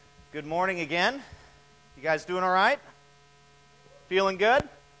Good morning again. You guys doing all right? Feeling good? I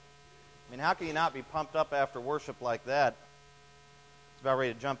mean, how can you not be pumped up after worship like that? It's about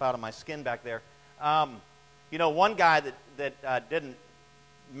ready to jump out of my skin back there. One guy that didn't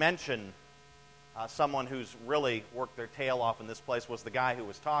mention someone who's really worked their tail off in this place was the guy who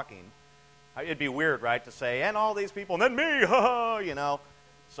was talking. It'd be weird, right, to say, and all these people, and then me,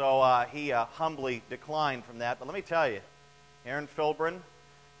 So he humbly declined from that. But let me tell you, Aaron Filbrin,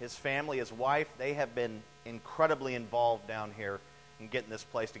 his family, his wife, they have been incredibly involved down here in getting this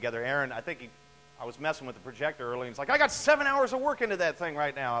place together. Aaron, I was messing with the projector earlier, and he's like, I got 7 hours of work into that thing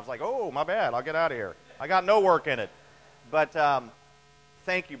right now. I was like, oh, my bad, I'll get out of here. I got no work in it. But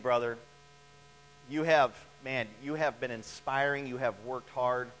thank you, brother. You have been inspiring. You have worked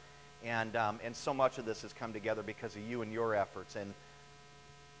hard, and so much of this has come together because of you and your efforts. And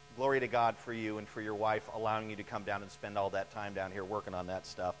glory to God for you and for your wife allowing you to come down and spend all that time down here working on that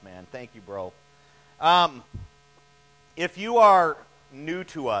stuff, man. Thank you, bro. If you are new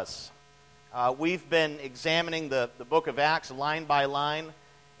to us, we've been examining the book of Acts line by line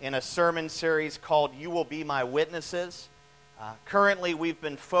in a sermon series called You Will Be My Witnesses. Currently, we've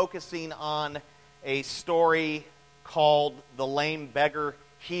been focusing on a story called The Lame Beggar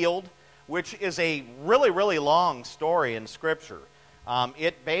Healed, which is a really, really long story in Scripture.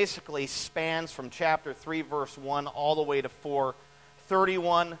 It basically spans from chapter 3, verse 1, all the way to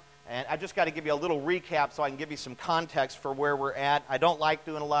 4:31. And I just got to give you a little recap so I can give you some context for where we're at. I don't like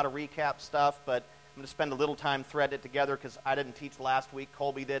doing a lot of recap stuff, but I'm going to spend a little time threading it together because I didn't teach last week.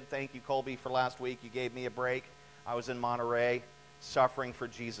 Colby did. Thank you, Colby, for last week. You gave me a break. I was in Monterey suffering for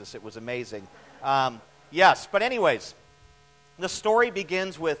Jesus. It was amazing. Yes, but anyways, the story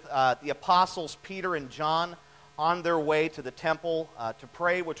begins with the apostles Peter and John on their way to the temple to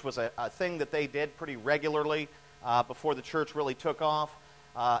pray, which was a thing that they did pretty regularly before the church really took off.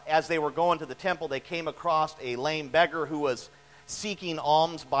 As they were going to the temple, they came across a lame beggar who was seeking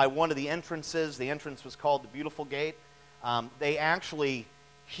alms by one of the entrances. The entrance was called the Beautiful Gate. They actually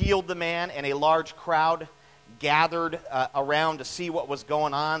healed the man, and a large crowd gathered around to see what was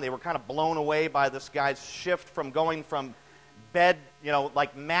going on. They were kind of blown away by this guy's shift from going from bed,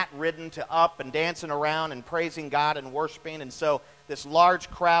 like mat-ridden to up and dancing around and praising God and worshiping. And so this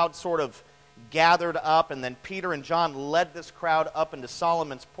large crowd sort of gathered up, and then Peter and John led this crowd up into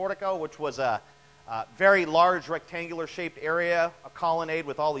Solomon's portico, which was a very large rectangular-shaped area, a colonnade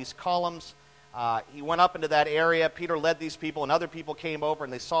with all these columns. He went up into that area. Peter led these people, and other people came over,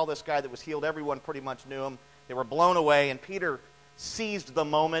 and they saw this guy that was healed. Everyone pretty much knew him. They were blown away, and Peter seized the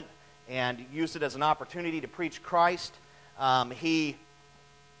moment and used it as an opportunity to preach Christ. He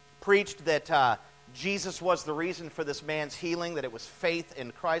preached that Jesus was the reason for this man's healing, that it was faith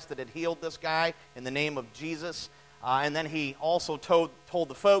in Christ that had healed this guy in the name of Jesus. And then he also told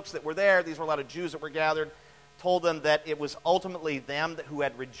the folks that were there, these were a lot of Jews that were gathered, told them that it was ultimately them who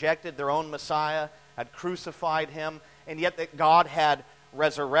had rejected their own Messiah, had crucified him, and yet that God had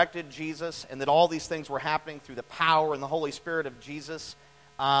resurrected Jesus, and that all these things were happening through the power and the Holy Spirit of Jesus.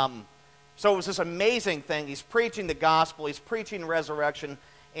 So it was this amazing thing. He's preaching the gospel, he's preaching resurrection,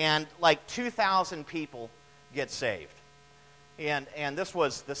 and like 2,000 people get saved. And this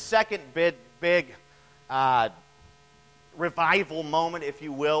was the second big revival moment, if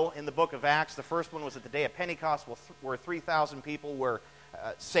you will, in the book of Acts. The first one was at the day of Pentecost, where 3,000 people were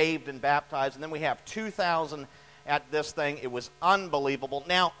saved and baptized. And then we have 2,000 at this thing. It was unbelievable.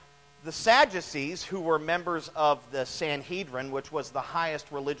 Now, the Sadducees, who were members of the Sanhedrin, which was the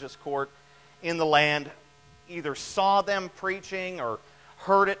highest religious court in the land, either saw them preaching or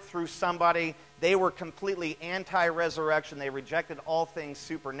heard it through somebody. They were completely anti-resurrection. They rejected all things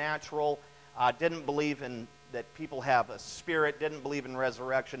supernatural, didn't believe in that people have a spirit, didn't believe in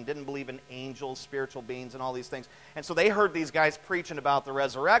resurrection, didn't believe in angels, spiritual beings, and all these things. And so they heard these guys preaching about the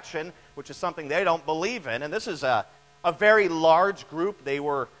resurrection, which is something they don't believe in. And this is a very large group. They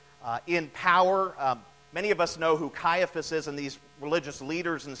were in power. Many of us know who Caiaphas is and these religious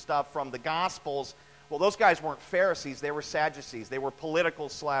leaders and stuff from the Gospels. Well, those guys weren't Pharisees. They were Sadducees. They were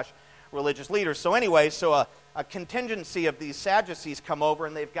political/religious leaders. So anyway, a contingency of these Sadducees come over,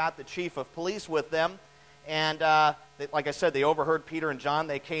 and they've got the chief of police with them. And like I said, they overheard Peter and John.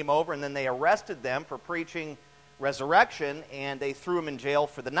 They came over, and then they arrested them for preaching resurrection, and they threw them in jail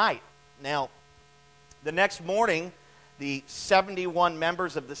for the night. Now, the next morning, the 71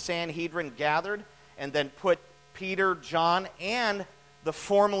 members of the Sanhedrin gathered and then put Peter, John, and the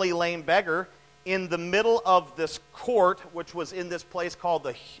formerly lame beggar in the middle of this court, which was in this place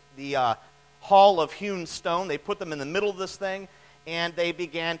called the Hall of Hewn Stone. They put them in the middle of this thing, and they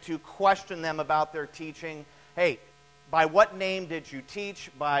began to question them about their teaching. Hey, by what name did you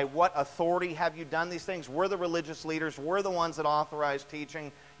teach? By what authority have you done these things? We're the religious leaders. We're the ones that authorize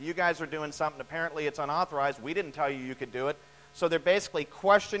teaching. You guys are doing something. Apparently it's unauthorized. We didn't tell you you could do it. So they're basically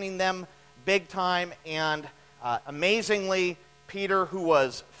questioning them big time. And amazingly, Peter, who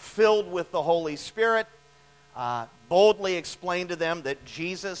was filled with the Holy Spirit, boldly explained to them that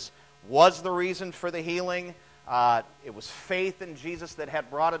Jesus was the reason for the healing. It was faith in Jesus that had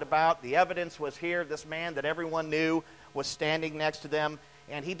brought it about. The evidence was here. This man that everyone knew was standing next to them.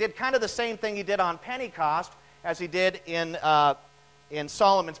 And he did kind of the same thing he did on Pentecost as he did in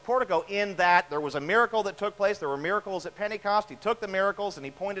Solomon's portico, in that there was a miracle that took place. There were miracles at Pentecost. He took the miracles and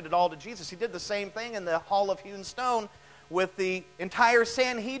he pointed it all to Jesus. He did the same thing in the Hall of Hewn Stone with the entire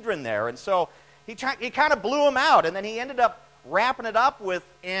Sanhedrin there. And so he kind of blew them out, and then he ended up wrapping it up with,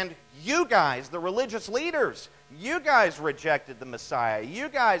 and you guys, the religious leaders, you guys rejected the Messiah. You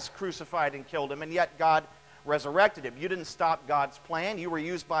guys crucified and killed him, and yet God resurrected him. You didn't stop God's plan. You were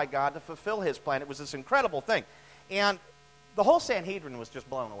used by God to fulfill his plan. It was this incredible thing. And the whole Sanhedrin was just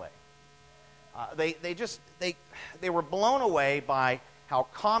blown away. They were blown away by how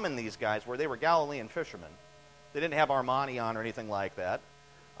common these guys were. They were Galilean fishermen. They didn't have Armani on or anything like that.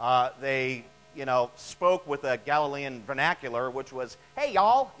 They spoke with a Galilean vernacular, which was, hey,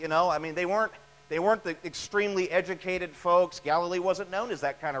 y'all, they weren't the extremely educated folks. Galilee wasn't known as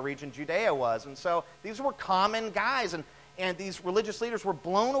that kind of region. Judea was. And so these were common guys, and these religious leaders were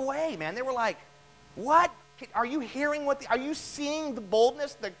blown away, man. They were like, what? Are you hearing are you seeing the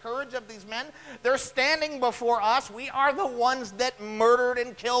boldness, the courage of these men? They're standing before us. We are the ones that murdered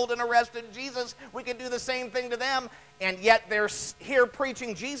and killed and arrested Jesus. We could do the same thing to them, and yet they're here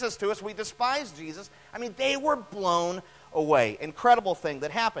preaching Jesus to us. We despise Jesus. I mean, they were blown away. Incredible thing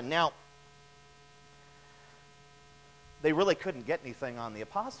that happened. Now, they really couldn't get anything on the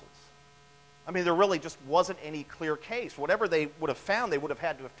apostles. I mean, there really just wasn't any clear case. Whatever they would have found, they would have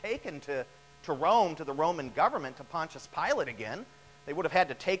had to have taken to Rome, to the Roman government, to Pontius Pilate again. They would have had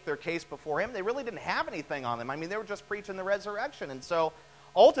to take their case before him. They really didn't have anything on them. I mean, they were just preaching the resurrection. And so,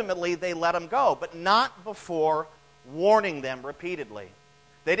 ultimately, they let them go, but not before warning them repeatedly.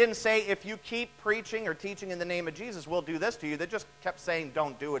 They didn't say, if you keep preaching or teaching in the name of Jesus, we'll do this to you. They just kept saying,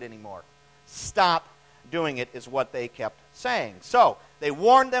 don't do it anymore. Stop doing it is what they kept saying. So, they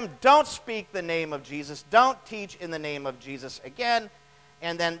warned them, don't speak the name of Jesus. Don't teach in the name of Jesus again.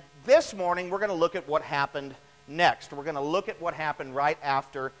 And then this morning, we're going to look at what happened next. We're going to look at what happened right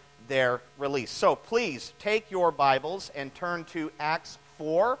after their release. So please take your Bibles and turn to Acts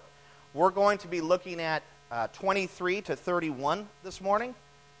 4. We're going to be looking at 23 to 31 this morning.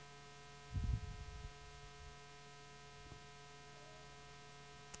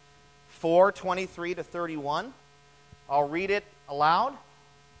 Acts 4:23 to 31. I'll read it aloud,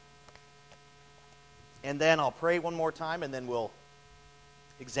 and then I'll pray one more time, and then we'll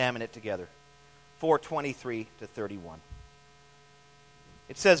examine it together. 4:23 to 31.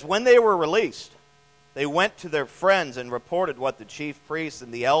 It says, when they were released, they went to their friends and reported what the chief priests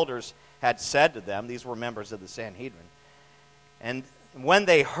and the elders had said to them. These were members of the Sanhedrin. And when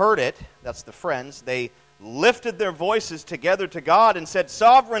they heard it, that's the friends, they lifted their voices together to God and said,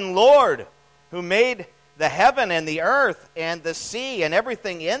 Sovereign Lord, who made the heaven and the earth and the sea and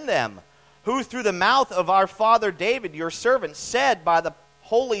everything in them, who through the mouth of our father David, your servant, said by the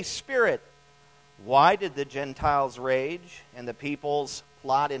Holy Spirit, why did the Gentiles rage and the peoples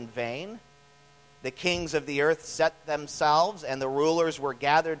plot in vain? The kings of the earth set themselves, and the rulers were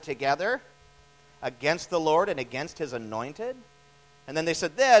gathered together against the Lord and against his anointed. And then they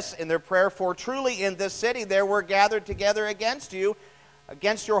said this in their prayer, for truly in this city there were gathered together against you,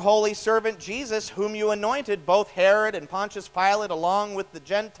 against your holy servant Jesus, whom you anointed, both Herod and Pontius Pilate, along with the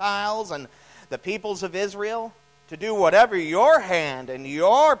Gentiles and the peoples of Israel, to do whatever your hand and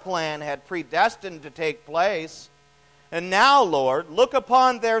your plan had predestined to take place. And now, Lord, look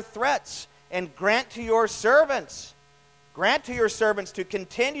upon their threats and grant to your servants to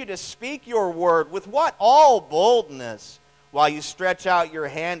continue to speak your word with what? All boldness, while you stretch out your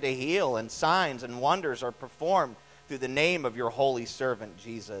hand to heal, and signs and wonders are performed through the name of your holy servant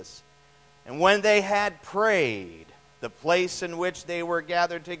Jesus. And when they had prayed, the place in which they were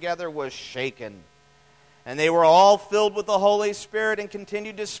gathered together was shaken. And they were all filled with the Holy Spirit and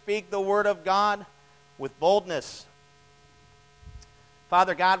continued to speak the word of God with boldness.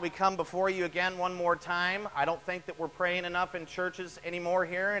 Father God, we come before you again one more time. I don't think that we're praying enough in churches anymore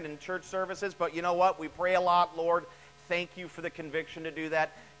here and in church services, but you know what? We pray a lot, Lord. Thank you for the conviction to do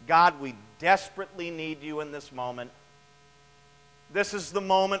that. God, we desperately need you in this moment. This is the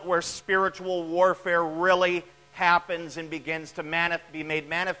moment where spiritual warfare really happens and begins to be made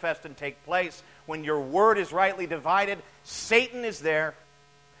manifest and take place. When your word is rightly divided, Satan is there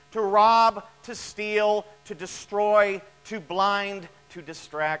to rob, to steal, to destroy, to blind, to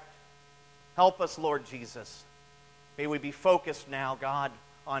distract. Help us, Lord Jesus. May we be focused now, God,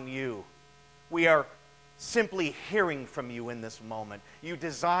 on you. We are simply hearing from you in this moment. You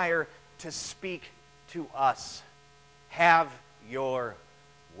desire to speak to us. Have your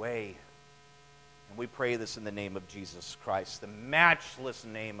way. And we pray this in the name of Jesus Christ, the matchless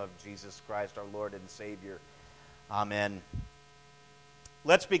name of Jesus Christ, our Lord and Savior. Amen.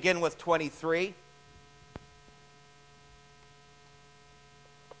 Let's begin with 23.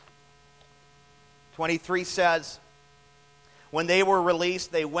 23 says, when they were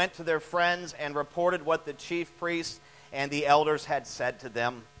released, they went to their friends and reported what the chief priests and the elders had said to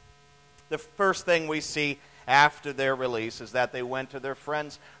them. The first thing we see after their release is that they went to their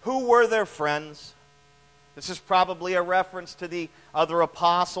friends. Who were their friends? This is probably a reference to the other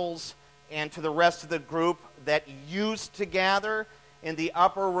apostles and to the rest of the group that used to gather in the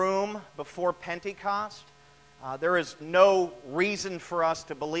upper room before Pentecost. There is no reason for us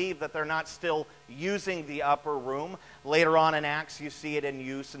to believe that they're not still using the upper room. Later on in Acts, you see it in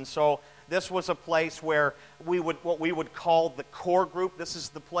use. And so this was a place where what we would call the core group. This is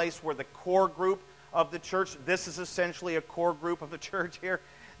the place where the core group of the church, this is essentially a core group of the church here.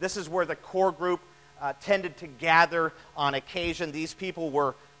 This is where the core group tended to gather on occasion. These people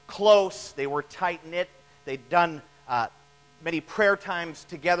were close. They were tight-knit. They'd done many prayer times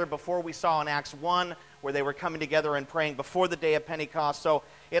together before. We saw in Acts 1 where they were coming together and praying before the day of Pentecost. So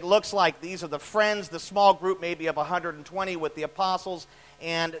it looks like these are the friends, the small group maybe of 120 with the apostles,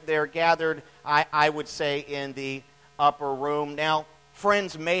 and they're gathered, I would say, in the upper room. Now,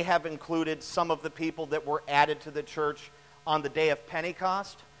 friends may have included some of the people that were added to the church on the day of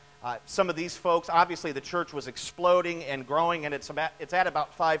Pentecost. Some of these folks, obviously the church was exploding and growing, and it's at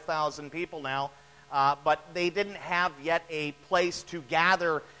about 5,000 people now, but they didn't have yet a place to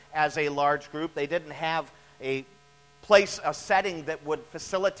gather as a large group. They didn't have a place, a setting that would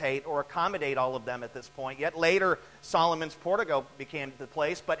facilitate or accommodate all of them at this point. Yet later, Solomon's Portico became the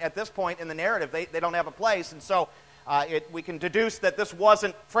place, but at this point in the narrative, they don't have a place, and so we can deduce that this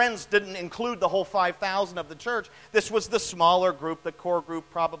wasn't, friends didn't include the whole 5,000 of the church. This was the smaller group, the core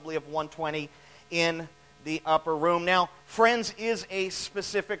group probably of 120 in the upper room. Now, friends is a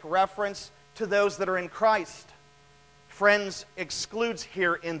specific reference to those that are in Christ. Friends excludes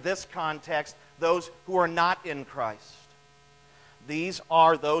here in this context those who are not in Christ. These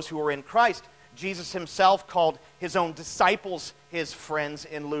are those who are in Christ. Jesus himself called his own disciples his friends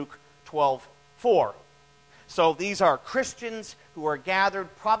in Luke 12:4. So these are Christians who are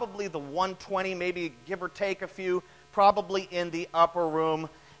gathered, probably the 120, maybe give or take a few, probably in the upper room.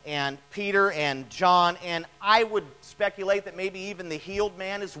 And Peter and John, and I would speculate that maybe even the healed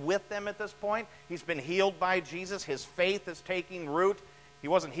man is with them at this point. He's been healed by Jesus. His faith is taking root. He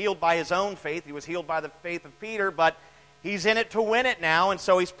wasn't healed by his own faith. He was healed by the faith of Peter, but he's in it to win it now, and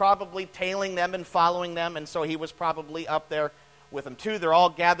so he's probably tailing them and following them, and so he was probably up there with them too. They're all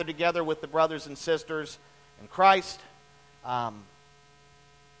gathered together with the brothers and sisters in Christ.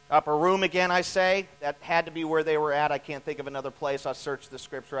 Upper room again, I say. That had to be where they were at. I can't think of another place. I searched the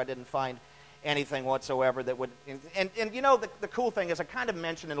scripture. I didn't find anything whatsoever that would... And you know, the cool thing is, I kind of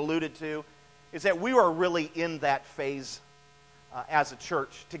mentioned and alluded to, is that we are really in that phase as a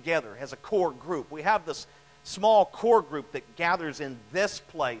church together, as a core group. We have this small core group that gathers in this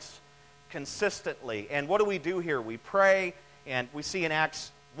place consistently. And what do we do here? We pray, and we see in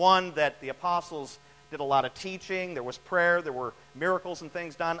Acts 1 that the apostles did a lot of teaching. There was prayer. There were miracles and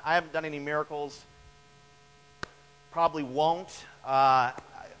things done. I haven't done any miracles. Probably won't.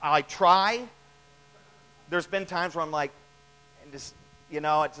 I try. There's been times where I'm like,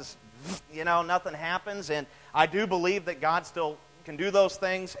 nothing happens. And I do believe that God still can do those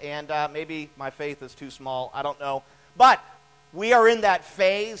things, and maybe my faith is too small. I don't know. But we are in that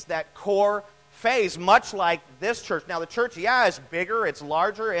phase, that core phase, much like this church. Now, the church, is bigger, it's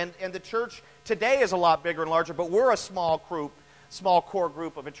larger, and the church today is a lot bigger and larger, but we're a small core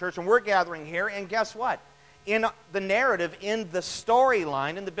group of a church, and we're gathering here, and guess what? In the narrative, in the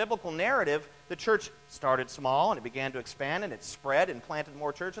storyline, in the biblical narrative, the church started small, and it began to expand, and it spread and planted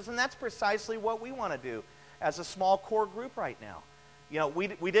more churches, and that's precisely what we want to do as a small core group right now. You know,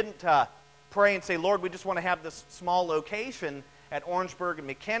 we didn't pray and say, Lord, we just want to have this small location at Orangeburg and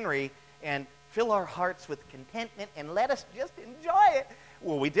McHenry, and fill our hearts with contentment, and let us just enjoy it.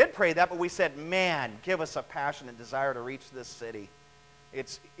 Well, we did pray that, but we said, man, give us a passion and desire to reach this city.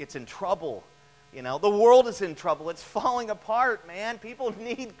 It's in trouble. You know, the world is in trouble. It's falling apart, man. People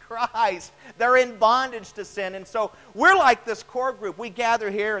need Christ. They're in bondage to sin. And so we're like this core group. We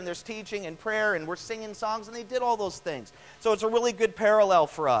gather here, and there's teaching and prayer, and we're singing songs, and they did all those things. So it's a really good parallel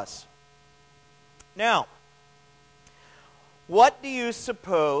for us. Now, what do you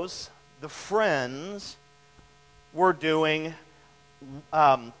suppose the friends were doing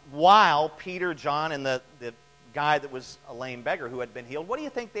while Peter, John, and the guy that was a lame beggar who had been healed, what do you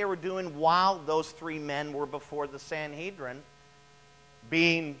think they were doing while those three men were before the Sanhedrin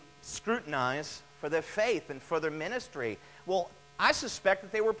being scrutinized for their faith and for their ministry? Well, I suspect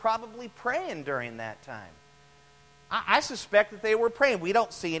that they were probably praying during that time. I suspect that they were praying. We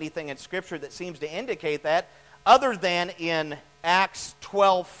don't see anything in Scripture that seems to indicate that, other than in Acts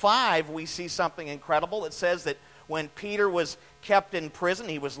 12:5, we see something incredible. It says that when Peter was kept in prison,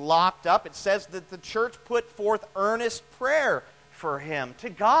 he was locked up, it says that the church put forth earnest prayer for him to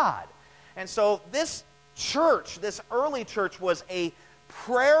God. And so this church, this early church, was a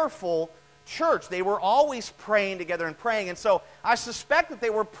prayerful church. They were always praying together and praying. And so I suspect that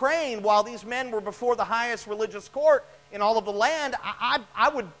they were praying while these men were before the highest religious court in all of the land.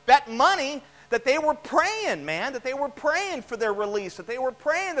 I would bet money that they were praying, man, that they were praying for their release, that they were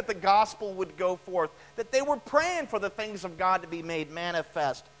praying that the gospel would go forth, that they were praying for the things of God to be made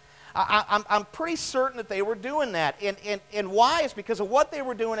manifest. I'm pretty certain that they were doing that. And why? Is because of what they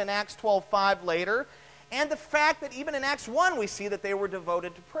were doing in Acts 12:5 later, and the fact that even in Acts 1 we see that they were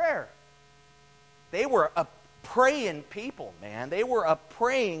devoted to prayer. They were a praying people, man. They were a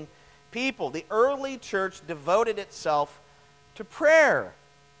praying people. The early church devoted itself to prayer.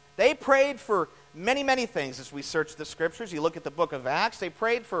 They prayed for many, many things as we search the Scriptures. You look at the book of Acts, they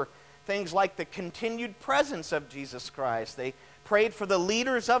prayed for things like the continued presence of Jesus Christ. They prayed for the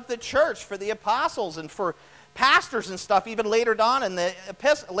leaders of the church, for the apostles, and for pastors and stuff, even later on in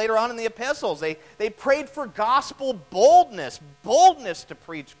the epistles. They prayed for gospel boldness to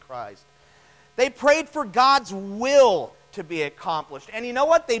preach Christ. They prayed for God's will to be accomplished. And you know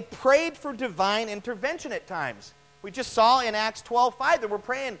what? They prayed for divine intervention at times. We just saw in Acts 12:5 that we're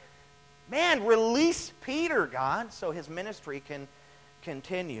praying, man, release Peter, God, so his ministry can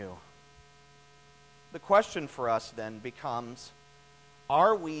continue. The question for us then becomes,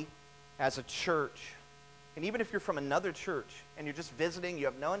 are we as a church, and even if you're from another church and you're just visiting, you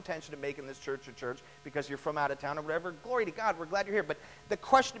have no intention of making this church a church because you're from out of town or whatever, glory to God, we're glad you're here. But the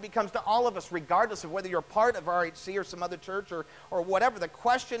question becomes to all of us, regardless of whether you're part of RHC or some other church or whatever, the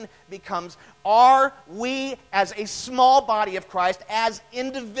question becomes, are we as a small body of Christ, as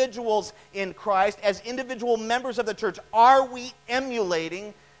individuals in Christ, as individual members of the church, are we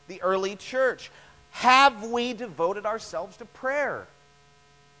emulating the early church? Have we devoted ourselves to prayer?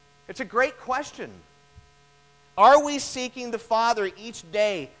 It's a great question. Are we seeking the Father each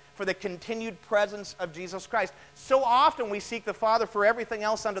day for the continued presence of Jesus Christ? So often we seek the Father for everything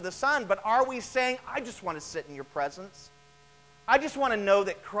else under the sun, but are we saying, I just want to sit in your presence. I just want to know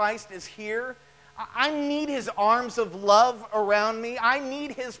that Christ is here. I need his arms of love around me. I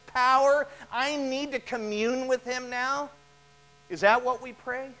need his power. I need to commune with him now. Is that what we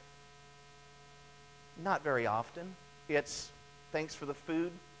pray? Not very often. It's thanks for the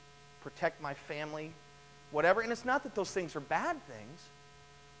food, protect my family, whatever. And it's not that those things are bad things.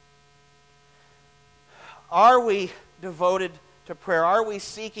 Are we devoted to prayer? Are we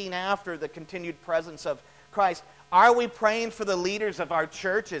seeking after the continued presence of Christ? Are we praying for the leaders of our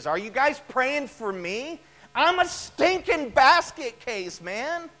churches? Are you guys praying for me? I'm a stinking basket case,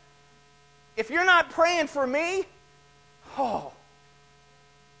 man. If you're not praying for me,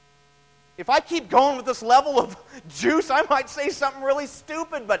 if I keep going with this level of juice, I might say something really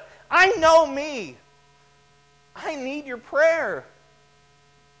stupid, but I know me. I need your prayer.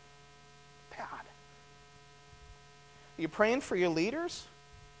 God. Are you praying for your leaders?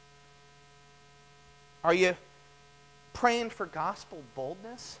 Are you praying for gospel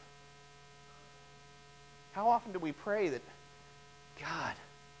boldness? How often do we pray that, God,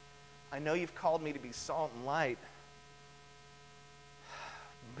 I know you've called me to be salt and light.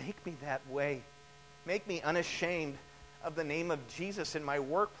 Make me that way. Make me unashamed of the name of Jesus in my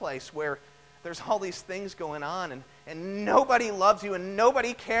workplace where there's all these things going on and nobody loves you and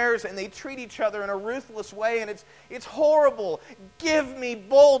nobody cares and they treat each other in a ruthless way and it's horrible. Give me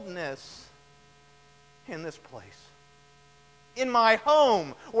boldness in this place. In my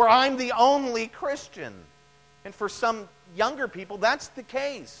home where I'm the only Christian. And for some younger people, that's the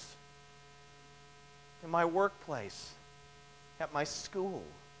case. In my workplace, at my school,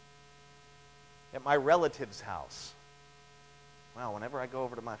 at my relative's house. Well, whenever I go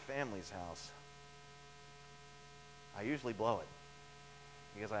over to my family's house, I usually blow it.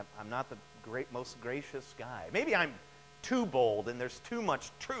 because I'm not the most gracious guy. Maybe I'm too bold and there's too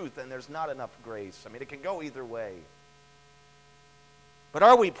much truth and there's not enough grace. I mean, it can go either way. But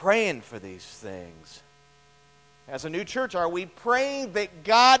are we praying for these things? As a new church, are we praying that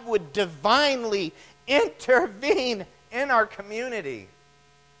God would divinely intervene in our community?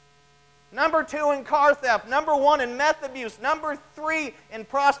 Number 2 in car theft. Number 1 in meth abuse. Number 3 in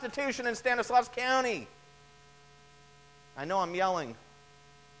prostitution in Stanislaus County. I know I'm yelling,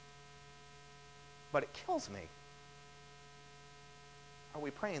 but it kills me. Are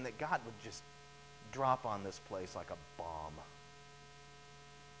we praying that God would just drop on this place like a bomb?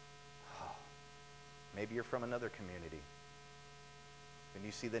 Oh, maybe you're from another community and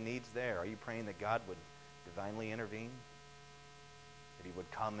you see the needs there. Are you praying that God would divinely intervene? That He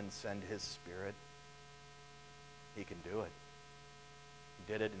would come and send His Spirit? He can do it.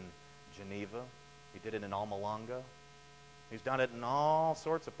 He did it in Geneva. He did it in Almalonga. He's done it in all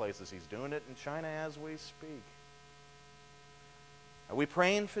sorts of places. He's doing it in China as we speak. Are we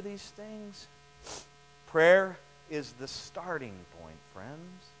praying for these things? Prayer is the starting point,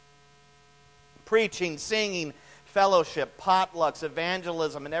 friends. Preaching, singing, fellowship, potlucks,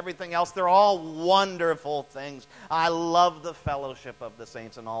 evangelism, and everything else, they're all wonderful things. I love the fellowship of the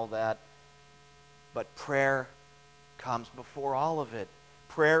saints and all that. But prayer comes before all of it.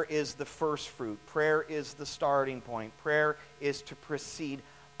 Prayer is the first fruit. Prayer is the starting point. Prayer is to precede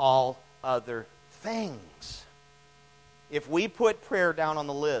all other things. If we put prayer down on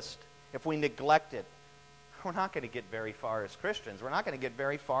the list, if we neglect it, we're not going to get very far as Christians. We're not going to get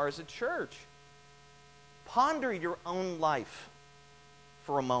very far as a church. Ponder your own life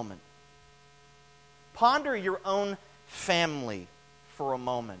for a moment. Ponder your own family for a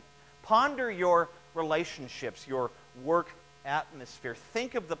moment. Ponder your relationships, your work atmosphere.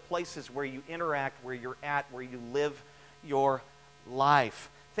 Think of the places where you interact, where you're at, where you live your life.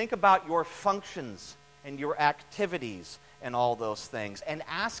 Think about your functions and your activities and all those things. And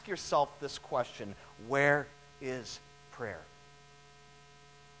ask yourself this question: where is prayer?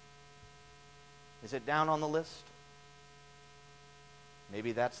 Is it down on the list?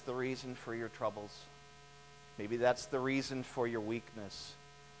 Maybe that's the reason for your troubles. Maybe that's the reason for your weakness,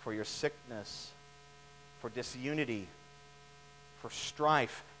 for your sickness, for disunity, for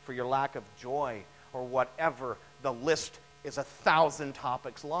strife, for your lack of joy, or whatever. The list is 1,000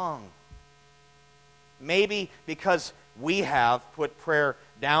 topics long. Maybe because we have put prayer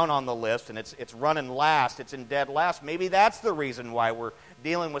down on the list and it's running last, it's in dead last. Maybe that's the reason why we're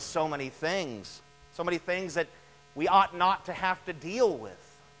dealing with so many things that we ought not to have to deal with.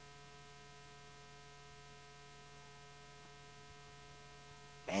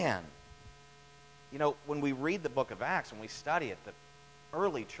 Man, you know, when we read the book of Acts and we study it, the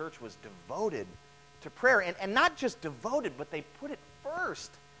early church was devoted to prayer. And not just devoted, but they put it first.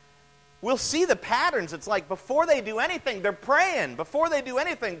 We'll see the patterns. It's like before they do anything, they're praying. Before they do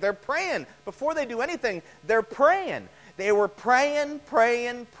anything, they're praying. Before they do anything, they're praying. They were praying.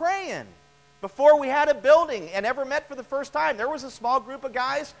 Before we had a building and ever met for the first time, there was a small group of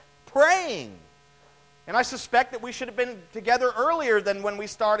guys praying. And I suspect that we should have been together earlier than when we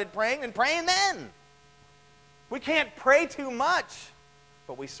started praying, and praying then. We can't pray too much,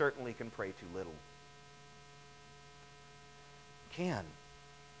 but we certainly can pray too little. Can.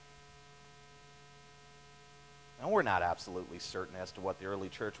 Now, we're not absolutely certain as to what the early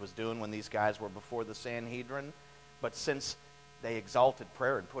church was doing when these guys were before the Sanhedrin, but since they exalted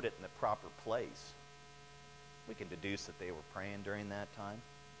prayer and put it in the proper place, we can deduce that they were praying during that time.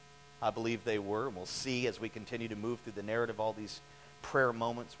 I believe they were, and we'll see as we continue to move through the narrative all these prayer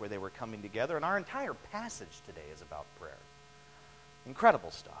moments where they were coming together. And our entire passage today is about prayer. Incredible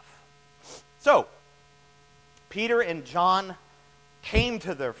stuff. So, Peter and John came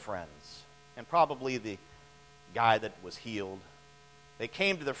to their friends, and probably the guy that was healed. They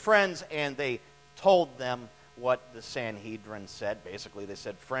came to their friends and they told them what the Sanhedrin said. Basically, they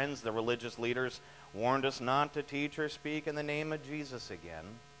said, "Friends, the religious leaders warned us not to teach or speak in the name of Jesus again."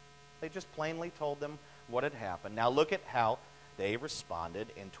 They just plainly told them what had happened. Now look at how they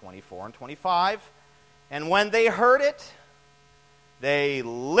responded in 24 and 25. "And when they heard it, they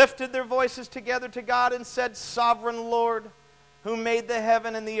lifted their voices together to God and said, 'Sovereign Lord, who made the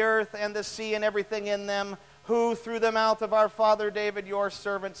heaven and the earth and the sea and everything in them, who through the mouth of our father David, your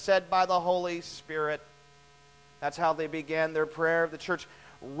servant, said by the Holy Spirit.'" That's how they began their prayer. The church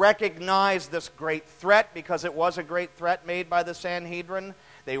recognized this great threat because it was a great threat made by the Sanhedrin.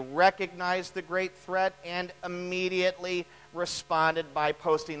 They recognized the great threat and immediately responded by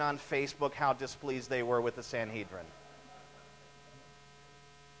posting on Facebook how displeased they were with the Sanhedrin.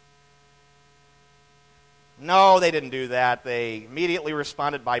 No, they didn't do that. They immediately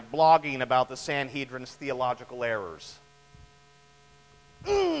responded by blogging about the Sanhedrin's theological errors.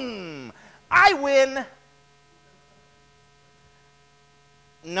 I win.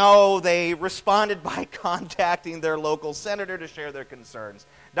 No, they responded by contacting their local senator to share their concerns.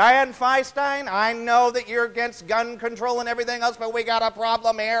 Dianne Feinstein, I know that you're against gun control and everything else, but we got a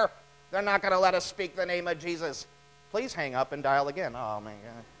problem here. They're not going to let us speak the name of Jesus. Please hang up and dial again. Oh, my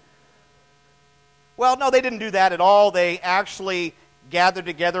God. Well, no, they didn't do that at all. They actually gathered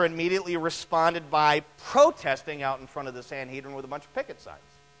together and immediately responded by protesting out in front of the Sanhedrin with a bunch of picket signs.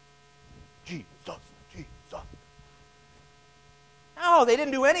 Jesus, Jesus. No, they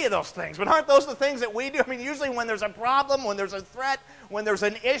didn't do any of those things. But aren't those the things that we do? I mean, usually when there's a problem, when there's a threat, when there's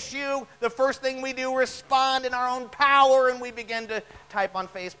an issue, the first thing we do is respond in our own power, and we begin to type on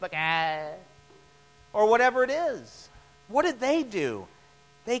Facebook, or whatever it is. What did they do?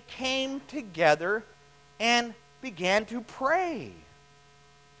 They came together and began to pray.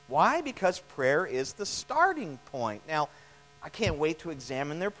 Why? Because prayer is the starting point. Now, I can't wait to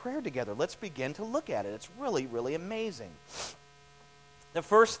examine their prayer together. Let's begin to look at it. It's really, really amazing. The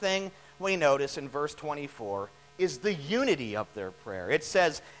first thing we notice in verse 24 is the unity of their prayer. It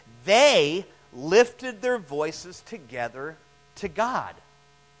says, they lifted their voices together to God.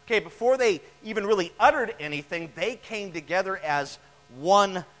 Okay, before they even really uttered anything, they came together as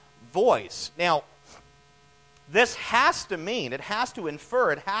one voice. Now, this has to mean, it has to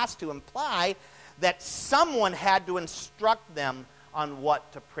infer, it has to imply that someone had to instruct them on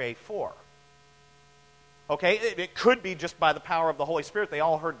what to pray for. Okay, it could be just by the power of the Holy Spirit. They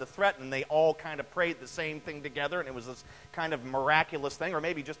all heard the threat and they all kind of prayed the same thing together, and it was this kind of miraculous thing. Or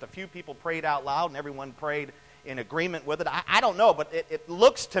maybe just a few people prayed out loud and everyone prayed in agreement with it. I don't know, but it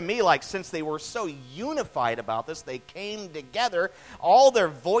looks to me like since they were so unified about this, they came together, all their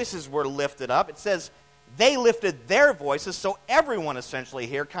voices were lifted up. It says they lifted their voices, so everyone essentially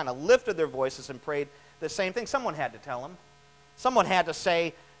here kind of lifted their voices and prayed the same thing. Someone had to tell them. Someone had to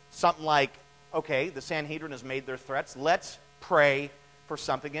say something like, okay, the Sanhedrin has made their threats. Let's pray for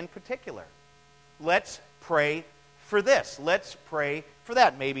something in particular. Let's pray for this. Let's pray for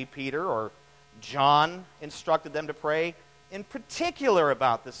that. Maybe Peter or John instructed them to pray in particular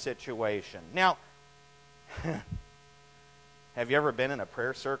about the situation. Now, have you ever been in a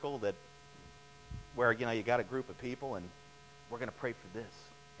prayer circle where, you got a group of people and we're going to pray for this.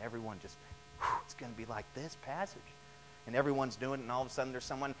 Everyone just, it's going to be like this passage. And everyone's doing it, and all of a sudden there's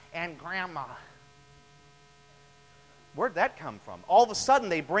someone, and Grandma. Where'd that come from? All of a sudden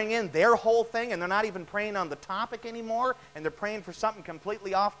they bring in their whole thing, and they're not even praying on the topic anymore, and they're praying for something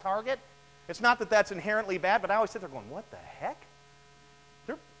completely off target. It's not that that's inherently bad, but I always sit there going, what the heck?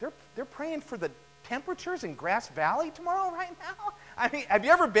 They're praying for the temperatures in Grass Valley tomorrow right now? I mean, have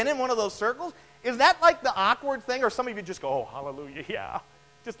you ever been in one of those circles? Is that like the awkward thing, or some of you just go, oh, hallelujah, yeah.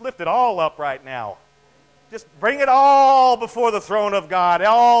 Just lift it all up right now. Just bring it all before the throne of God.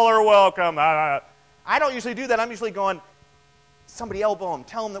 All are welcome. I don't usually do that. I'm usually going, somebody elbow them.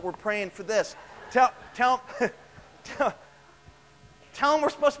 Tell them that we're praying for this. Tell them we're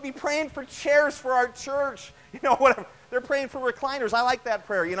supposed to be praying for chairs for our church. Whatever. They're praying for recliners. I like that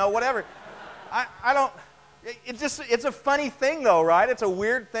prayer. Whatever. I don't. It's a funny thing though, right? It's a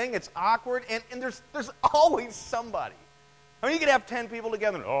weird thing. It's awkward, and there's always somebody. I mean, you could have 10 people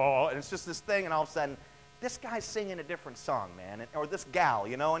together, and it's just this thing, and all of a sudden, this guy's singing a different song, man, or this gal,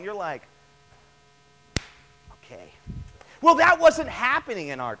 and you're like, okay. Well, that wasn't happening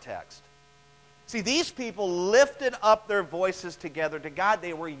in our text. See, these people lifted up their voices together to God.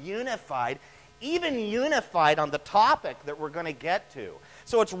 They were unified, even unified on the topic that we're going to get to.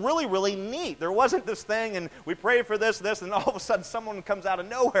 So it's really, really neat. There wasn't this thing, and we pray for this, and all of a sudden someone comes out of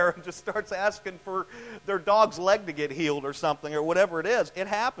nowhere and just starts asking for their dog's leg to get healed or something, or whatever it is. It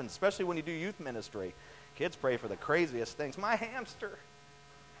happens, especially when you do youth ministry. Kids pray for the craziest things. My hamster.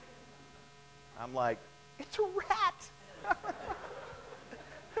 I'm like, it's a rat.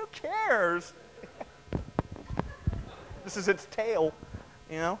 Who cares? This is its tail,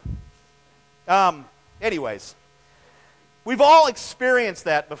 Anyways, we've all experienced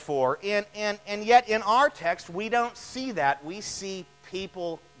that before, and yet in our text, we don't see that. We see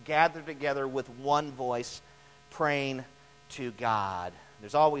people gathered together with one voice praying to God.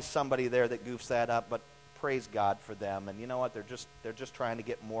 There's always somebody there that goofs that up, but praise God for them. And you know what? They're just trying to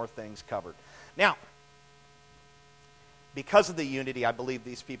get more things covered. Now, because of the unity, I believe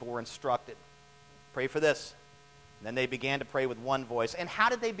these people were instructed. Pray for this. And then they began to pray with one voice. And how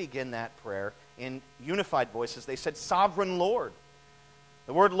did they begin that prayer? In unified voices, they said, Sovereign Lord.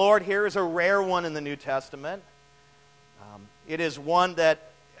 The word Lord here is a rare one in the New Testament. It is one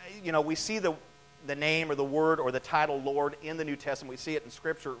that, we see the name or the word or the title Lord in the New Testament. We see it in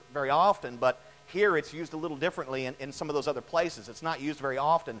Scripture very often, but here it's used a little differently in some of those other places. It's not used very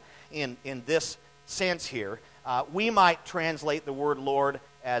often in this sense here. We might translate the word Lord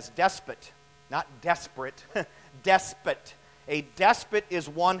as despot, not desperate, despot. A despot is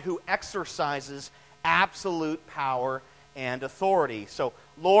one who exercises absolute power and authority. So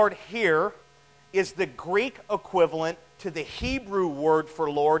Lord here is the Greek equivalent to the Hebrew word for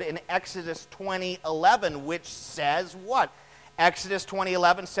Lord in Exodus 20:11, which says what? Exodus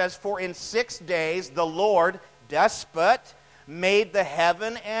 20:11 says, "For in 6 days the Lord, despot, made the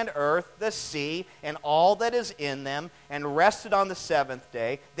heaven and earth, the sea, and all that is in them, and rested on the seventh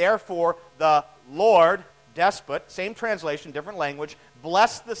day. Therefore the Lord," despot, same translation, different language,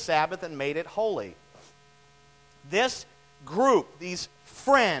 "blessed the Sabbath and made it holy." This group, these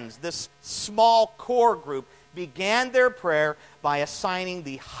friends, this small core group, began their prayer by assigning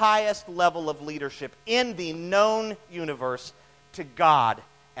the highest level of leadership in the known universe to God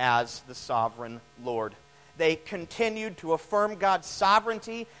as the sovereign Lord. They continued to affirm God's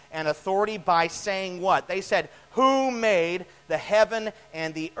sovereignty and authority by saying what? They said, "Who made the heaven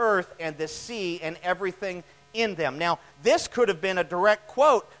and the earth and the sea and everything in them?" Now, this could have been a direct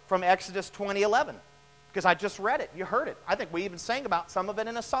quote from Exodus 20:11, because I just read it. You heard it. I think we even sang about some of it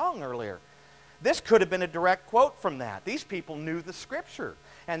in a song earlier. This could have been a direct quote from that. These people knew the Scripture,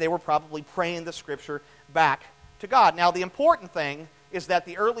 and they were probably praying the Scripture back to God. Now, the important thing is that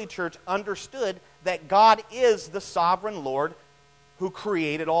the early church understood that God is the sovereign Lord who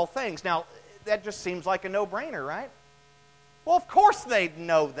created all things. Now, that just seems like a no-brainer, right? Well, of course they'd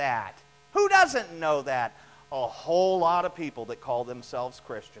know that. Who doesn't know that? A whole lot of people that call themselves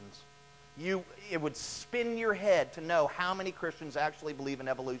Christians. It would spin your head to know how many Christians actually believe in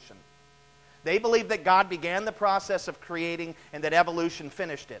evolution. They believe that God began the process of creating and that evolution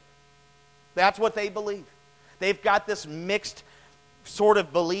finished it. That's what they believe. They've got this mixed sort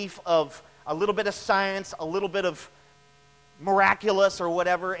of belief of a little bit of science, a little bit of miraculous or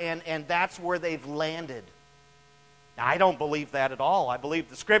whatever, and that's where they've landed. Now, I don't believe that at all. I believe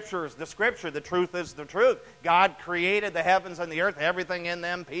the Scripture is the Scripture. The truth is the truth. God created the heavens and the earth, everything in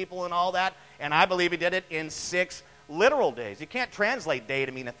them, people and all that, and I believe He did it in 6 literal days. You can't translate day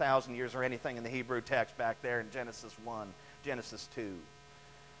to mean 1,000 years or anything in the Hebrew text back there in Genesis 1, Genesis 2.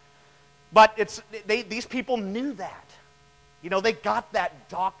 But these people knew that. You know, they got that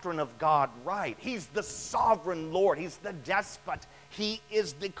doctrine of God right. He's the sovereign Lord. He's the despot. He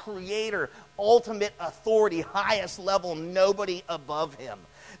is the creator, ultimate authority, highest level, nobody above Him.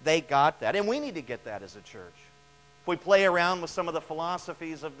 They got that. And we need to get that as a church. If we play around with some of the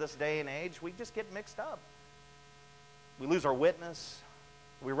philosophies of this day and age, we just get mixed up. We lose our witness.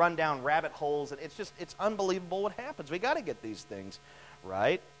 We run down rabbit holes. It's unbelievable what happens. We got to get these things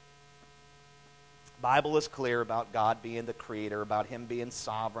right. Bible is clear about God being the creator, about Him being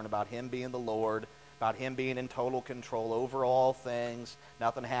sovereign, about Him being the Lord, about Him being in total control over all things.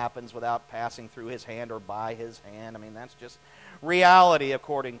 Nothing happens without passing through His hand or by His hand. I mean, that's just reality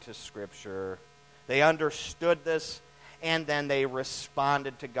according to Scripture. They understood this, and then they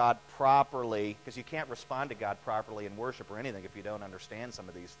responded to God properly, because you can't respond to God properly in worship or anything if you don't understand some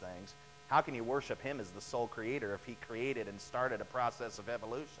of these things. How can you worship Him as the sole creator if He created and started a process of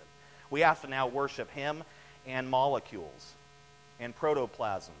evolution? We have to now worship Him and molecules and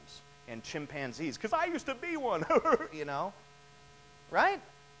protoplasms and chimpanzees, because I used to be one, you know, right?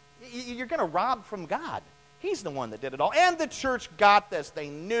 You're going to rob from God. He's the one that did it all. And the church got this. They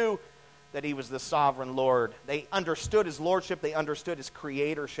knew that He was the sovereign Lord. They understood His lordship. They understood His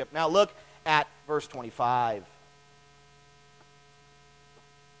creatorship. Now look at verse 25.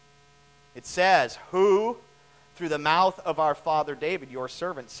 It says, "Who, through the mouth of our father David, your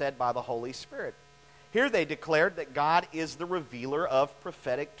servant, said by the Holy Spirit." Here they declared that God is the revealer of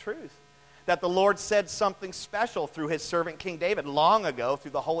prophetic truth. That the Lord said something special through His servant King David long ago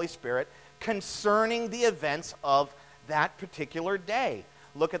through the Holy Spirit concerning the events of that particular day.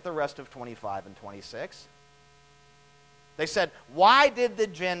 Look at the rest of 25 and 26. They said, "Why did the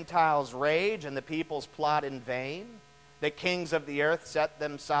Gentiles rage and the peoples plot in vain? The kings of the earth set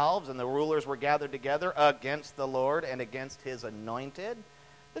themselves, and the rulers were gathered together against the Lord and against His anointed."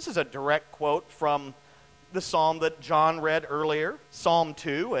 This is a direct quote from the psalm that John read earlier, Psalm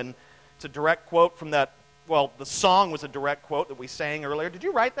 2, and it's a direct quote from that. Well, the song was a direct quote that we sang earlier. Did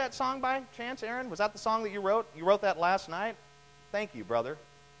you write that song by chance, Aaron? Was that the song that you wrote? You wrote that last night? Thank you, brother.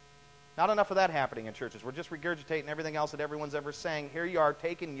 Not enough of that happening in churches. We're just regurgitating everything else that everyone's ever sang. Here you are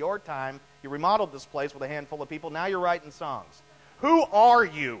taking your time. You remodeled this place with a handful of people. Now you're writing songs. Who are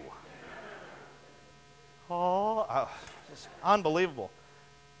you? Oh, it's unbelievable.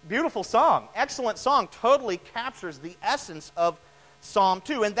 Beautiful song, excellent song, totally captures the essence of Psalm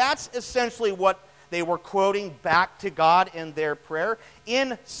 2. And that's essentially what they were quoting back to God in their prayer.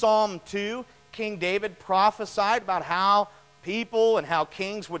 In Psalm 2, King David prophesied about how people and how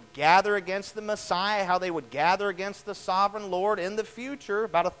kings would gather against the Messiah, how they would gather against the sovereign Lord in the future,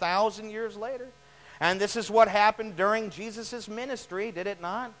 about 1,000 years later. And this is what happened during Jesus' ministry, did it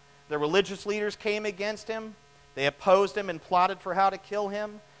not? The religious leaders came against him. They opposed him and plotted for how to kill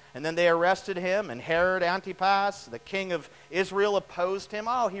him. And then they arrested him, and Herod Antipas, the king of Israel, opposed him.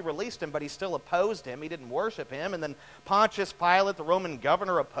 Oh, he released him, but he still opposed him. He didn't worship him. And then Pontius Pilate, the Roman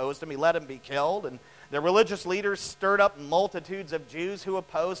governor, opposed him. He let him be killed. And the religious leaders stirred up multitudes of Jews who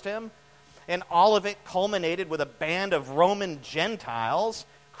opposed him. And all of it culminated with a band of Roman Gentiles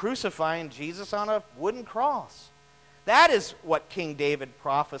crucifying Jesus on a wooden cross. That is what King David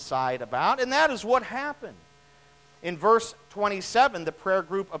prophesied about, and that is what happened. In verse 27, the prayer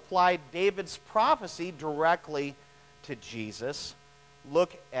group applied David's prophecy directly to Jesus.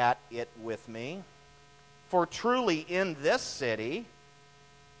 Look at it with me. For truly in this city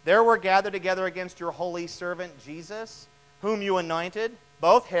there were gathered together against your holy servant Jesus, whom you anointed,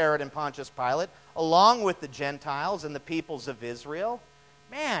 both Herod and Pontius Pilate, along with the Gentiles and the peoples of Israel.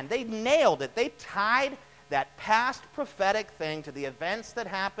 Man, they nailed it. They tied that past prophetic thing to the events that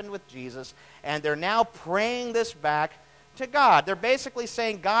happened with Jesus, and they're now praying this back to God. They're basically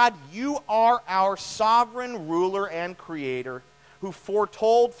saying, God, you are our sovereign ruler and creator who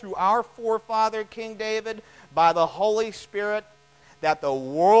foretold through our forefather King David by the Holy Spirit that the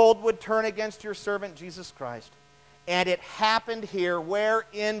world would turn against your servant Jesus Christ. And it happened here, where?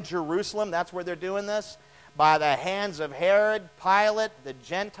 In Jerusalem. That's where they're doing this. By the hands of Herod, Pilate, the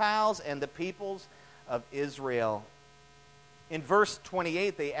Gentiles, and the peoples of Israel. In verse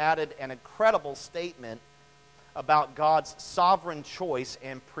 28, they added an incredible statement about God's sovereign choice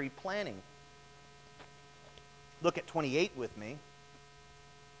and pre-planning. Look at 28 with me.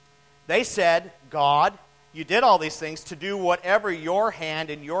 They said, God, you did all these things to do whatever your hand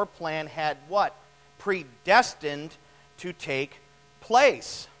and your plan had what? Predestined to take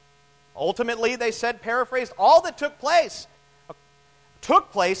place. Ultimately, they said, paraphrased, all that took place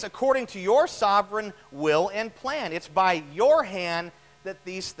according to your sovereign will and plan. It's by your hand that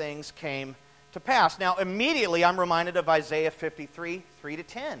these things came to pass. Now, immediately, I'm reminded of Isaiah 53,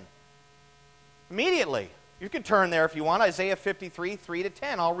 3-10. Immediately. You can turn there if you want. Isaiah 53,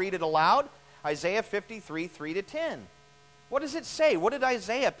 3-10. I'll read it aloud. Isaiah 53, 3-10. What does it say? What did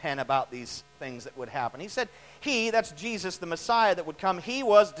Isaiah pen about these things that would happen? He said, he, that's Jesus, the Messiah that would come, he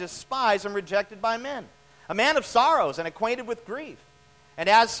was despised and rejected by men, a man of sorrows and acquainted with grief. And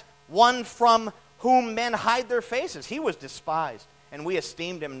as one from whom men hide their faces, he was despised, and we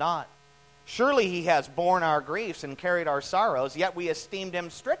esteemed him not. Surely he has borne our griefs and carried our sorrows, yet we esteemed him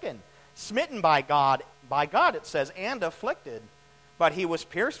stricken, smitten by God, it says, and afflicted. But he was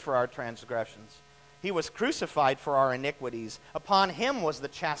pierced for our transgressions. He was crucified for our iniquities. Upon him was the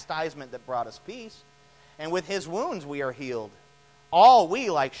chastisement that brought us peace, and with his wounds we are healed. All we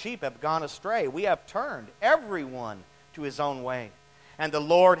like sheep have gone astray. We have turned everyone to his own way. And the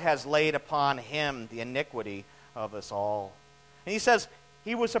Lord has laid upon him the iniquity of us all. And he says,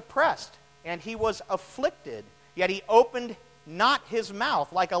 he was oppressed and he was afflicted, yet he opened not his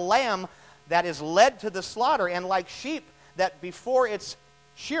mouth, like a lamb that is led to the slaughter, and like sheep that before its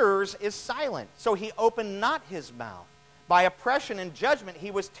shearers is silent. So he opened not his mouth. By oppression and judgment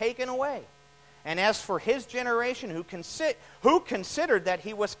he was taken away. And as for his generation, who considered that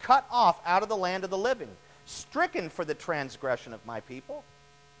he was cut off out of the land of the living, stricken for the transgression of my people.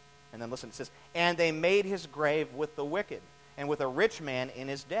 And then listen, it says, and they made his grave with the wicked, and with a rich man in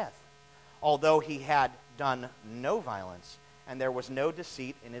his death, although he had done no violence, and there was no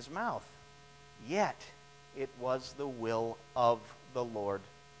deceit in his mouth. Yet it was the will of the Lord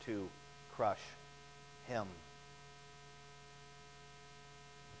to crush him.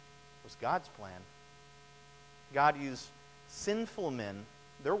 It was God's plan. God used sinful men,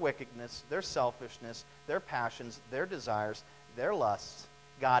 their wickedness, their selfishness, their passions, their desires, their lusts.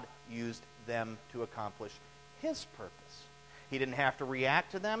 God used them to accomplish his purpose. He didn't have to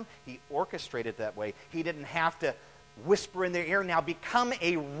react to them. He orchestrated that way. He didn't have to whisper in their ear, now become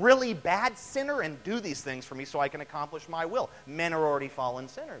a really bad sinner and do these things for me so I can accomplish my will. Men are already fallen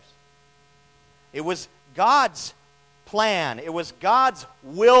sinners. It was God's plan. It was God's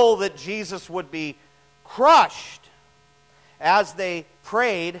will that Jesus would be crushed. As they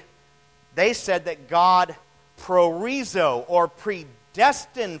prayed, they said that God proorizo, or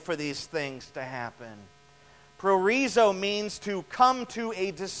predestined for these things to happen. Proorizo means to come to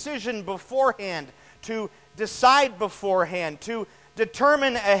a decision beforehand, to decide beforehand, to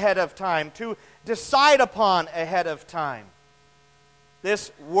determine ahead of time, to decide upon ahead of time.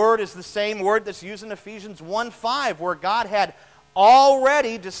 This word is the same word that's used in Ephesians 1:5, where God had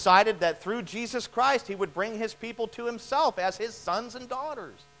already decided that through Jesus Christ He would bring His people to Himself as His sons and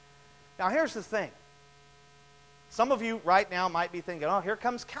daughters. Now here's the thing. Some of you right now might be thinking, oh, here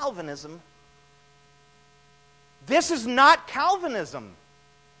comes Calvinism. This is not Calvinism.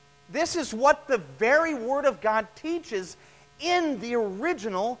 This is what the very Word of God teaches in the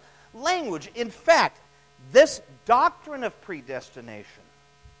original language. In fact, this doctrine of predestination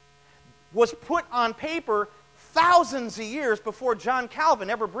was put on paper thousands of years before John Calvin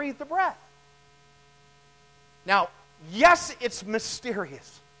ever breathed a breath. Now, yes, it's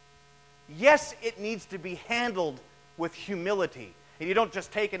mysterious. Yes, it needs to be handled with humility. And you don't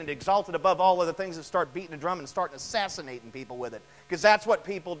just take it and exalt it above all other things and start beating a drum and start assassinating people with it. Because that's what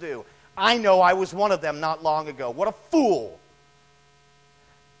people do. I know I was one of them not long ago. What a fool.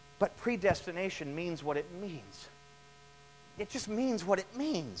 But predestination means what it means. It just means what it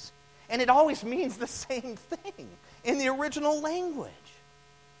means. And it always means the same thing in the original language.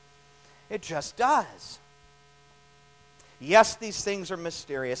 It just does. Yes, these things are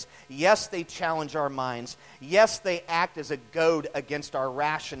mysterious. Yes, they challenge our minds. Yes, they act as a goad against our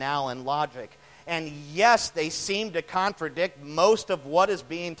rationale and logic. And yes, they seem to contradict most of what is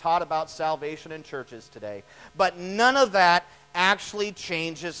being taught about salvation in churches today. But none of that actually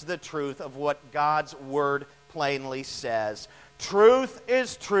changes the truth of what God's Word plainly says. Truth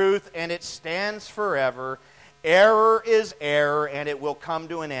is truth, and it stands forever. Error is error, and it will come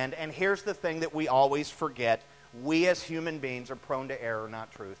to an end. And here's the thing that we always forget. We as human beings are prone to error,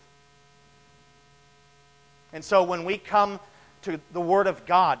 not truth. And so when we come to the Word of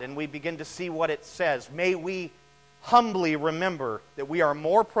God and we begin to see what it says, may we humbly remember that we are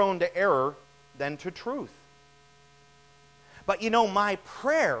more prone to error than to truth. But you know, my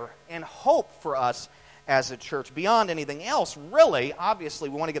prayer and hope for us as a church, beyond anything else, really, obviously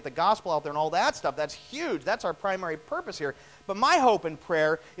we want to get the gospel out there and all that stuff. That's huge. That's our primary purpose here. But my hope and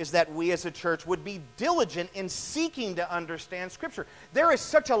prayer is that we as a church would be diligent in seeking to understand Scripture. There is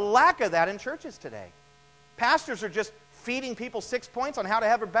such a lack of that in churches today. Pastors are just feeding people 6 points on how to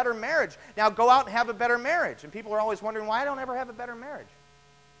have a better marriage. Now go out and have a better marriage. And people are always wondering, why I don't ever have a better marriage?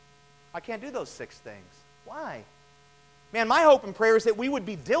 I can't do those 6 things. Why? Man, my hope and prayer is that we would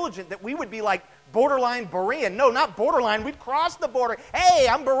be diligent, that we would be like borderline Berean. No, not borderline. We'd cross the border. Hey,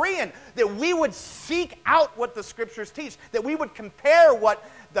 I'm Berean. That we would seek out what the Scriptures teach. That we would compare what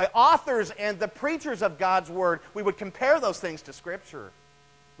the authors and the preachers of God's Word, we would compare those things to Scripture.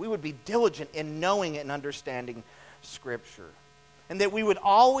 We would be diligent in knowing and understanding Scripture. And that we would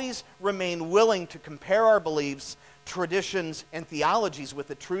always remain willing to compare our beliefs, traditions, and theologies with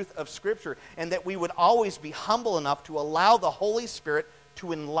the truth of Scripture, and that we would always be humble enough to allow the Holy Spirit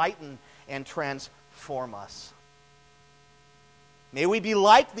to enlighten and transform us. May we be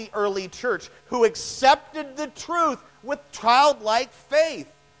like the early church who accepted the truth with childlike faith.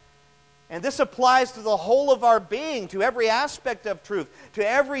 And this applies to the whole of our being, to every aspect of truth, to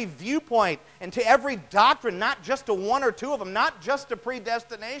every viewpoint, and to every doctrine, not just to one or two of them, not just to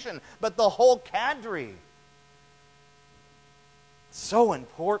predestination, but the whole cadre. So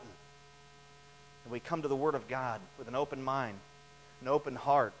important that we come to the Word of God with an open mind, an open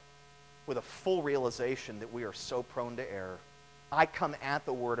heart, with a full realization that we are so prone to error. I come at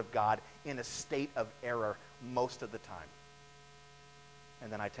the Word of God in a state of error most of the time.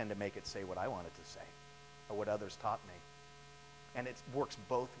 And then I tend to make it say what I want it to say, or what others taught me. And it works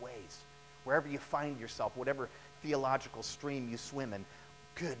both ways. Wherever you find yourself, whatever theological stream you swim in,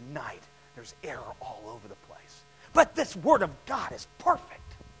 good night, there's error all over the place. But this Word of God is perfect.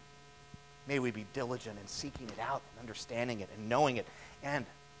 May we be diligent in seeking it out and understanding it and knowing it. And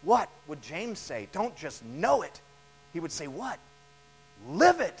what would James say? Don't just know it. He would say what?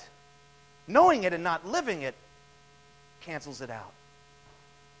 Live it. Knowing it and not living it cancels it out.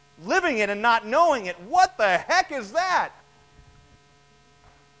 Living it and not knowing it, what the heck is that?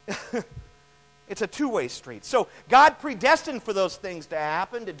 It's a two-way street. So God predestined for those things to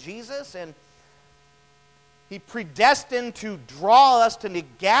happen to Jesus, and He predestined to draw us, to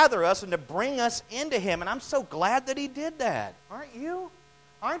gather us, and to bring us into Him. And I'm so glad that He did that. Aren't you?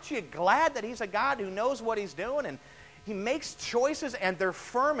 Aren't you glad that He's a God who knows what He's doing, and He makes choices, and they're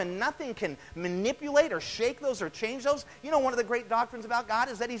firm, and nothing can manipulate or shake those or change those? You know, one of the great doctrines about God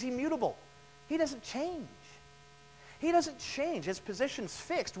is that He's immutable. He doesn't change. He doesn't change. His position's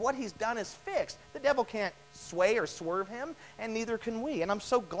fixed. What He's done is fixed. The devil can't sway or swerve Him, and neither can we. And I'm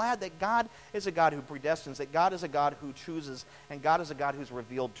so glad that God is a God who predestines, that God is a God who chooses, and God is a God who's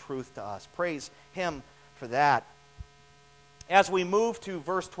revealed truth to us. Praise Him for that. As we move to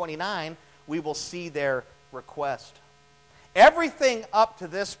verse 29, we will see their request. Everything up to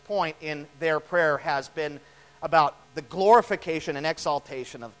this point in their prayer has been about the glorification and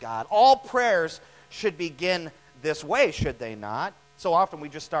exaltation of God. All prayers should begin this way, should they not? So often we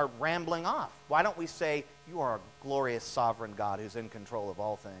just start rambling off. Why don't we say, you are a glorious sovereign God who's in control of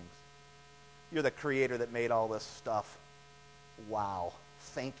all things. You're the creator that made all this stuff. Wow.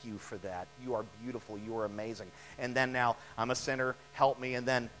 Thank you for that. You are beautiful. You are amazing. And then now, I'm a sinner. Help me. And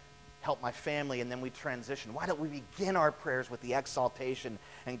then help my family. And then we transition. Why don't we begin our prayers with the exaltation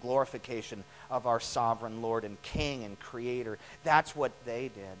and glorification of our sovereign Lord and King and Creator? That's what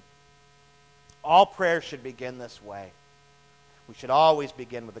they did. All prayers should begin this way. We should always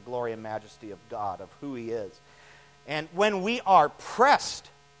begin with the glory and majesty of God, of who He is. And when we are pressed,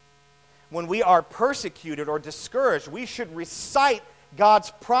 when we are persecuted or discouraged, we should recite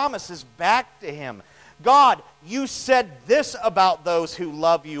God's promises back to Him. God, you said this about those who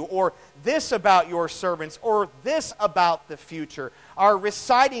love you, or this about your servants, or this about the future. Our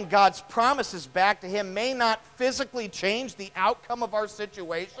reciting God's promises back to Him may not physically change the outcome of our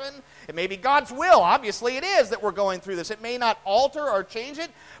situation. It may be God's will. Obviously it is that we're going through this. It may not alter or change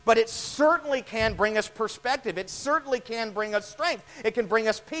it, but it certainly can bring us perspective. It certainly can bring us strength. It can bring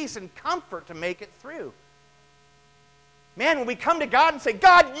us peace and comfort to make it through. Man, when we come to God and say,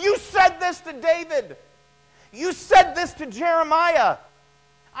 God, you said this to David. You said this to Jeremiah.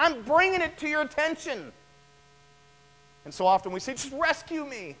 I'm bringing it to your attention. And so often we say, just rescue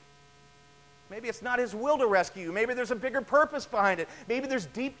me. Maybe it's not His will to rescue you. Maybe there's a bigger purpose behind it. Maybe there's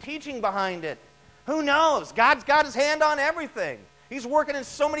deep teaching behind it. Who knows? God's got His hand on everything. He's working in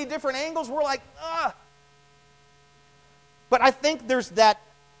so many different angles. We're like, ugh. But I think there's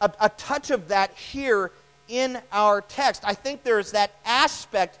a touch of that here in our text. I think there's that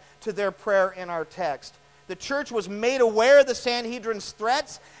aspect to their prayer in our text. The church was made aware of the Sanhedrin's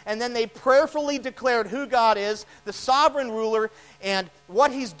threats, and then they prayerfully declared who God is, the sovereign ruler, and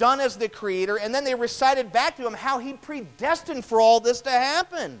what He's done as the Creator, and then they recited back to Him how He predestined for all this to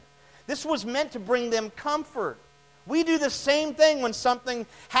happen. This was meant to bring them comfort. We do the same thing when something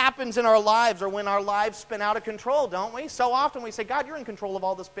happens in our lives or when our lives spin out of control, don't we? So often we say, God, you're in control of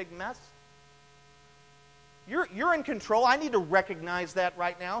all this big mess. You're in control. I need to recognize that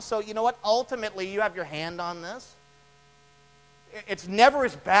right now. So you know what? Ultimately, you have your hand on this. It's never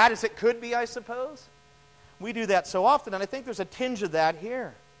as bad as it could be, I suppose. We do that so often, and I think there's a tinge of that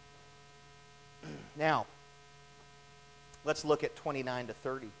here. Now, let's look at 29 to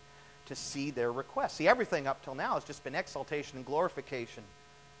 30 to see their request. See, everything up till now has just been exaltation and glorification.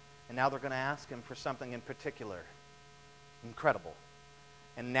 And now they're going to ask Him for something in particular. Incredible.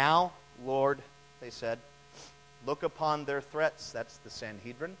 And now, Lord, they said, look upon their threats, that's the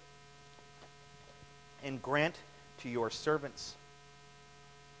Sanhedrin, and grant to your servants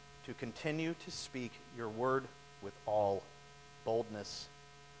to continue to speak your word with all boldness.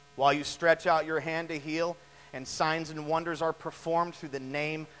 While you stretch out your hand to heal, and signs and wonders are performed through the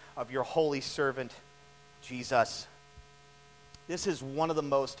name of your holy servant, Jesus. This is one of the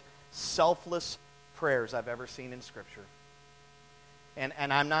most selfless prayers I've ever seen in Scripture. And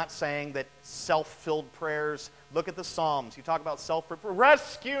I'm not saying that self-filled prayers, look at the Psalms. You talk about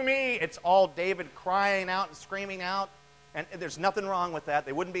rescue me. It's all David crying out and screaming out. And there's nothing wrong with that.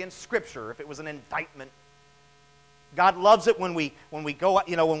 They wouldn't be in Scripture if it was an indictment. God loves it when we go,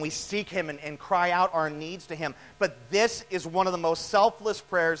 when we seek Him and cry out our needs to Him. But this is one of the most selfless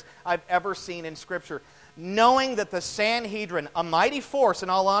prayers I've ever seen in Scripture. Knowing that the Sanhedrin, a mighty force in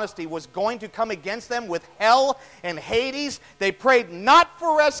all honesty, was going to come against them with hell and Hades, they prayed not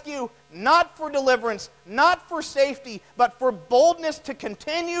for rescue, not for deliverance, not for safety, but for boldness to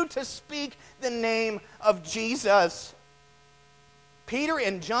continue to speak the name of Jesus. Peter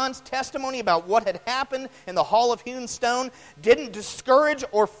and John's testimony about what had happened in the Hall of Hewn Stone didn't discourage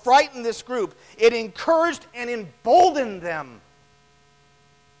or frighten this group. It encouraged and emboldened them.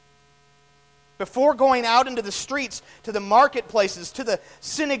 Before going out into the streets, to the marketplaces, to the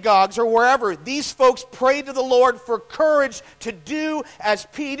synagogues, or wherever, these folks prayed to the Lord for courage to do as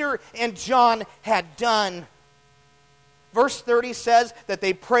Peter and John had done. Verse 30 says that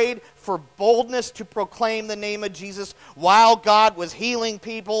they prayed for boldness to proclaim the name of Jesus while God was healing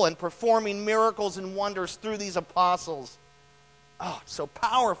people and performing miracles and wonders through these apostles. Oh, it's so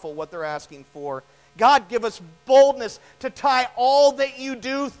powerful what they're asking for. God, give us boldness to tie all that you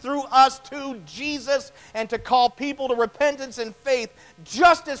do through us to Jesus and to call people to repentance and faith,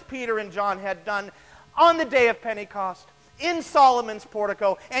 just as Peter and John had done on the day of Pentecost, in Solomon's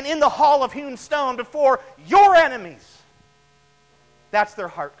portico, and in the Hall of Hewn Stone before your enemies. That's their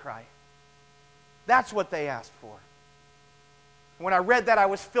heart cry. That's what they asked for. When I read that, I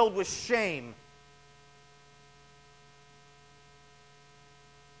was filled with shame.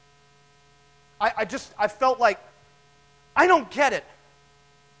 I felt like, I don't get it.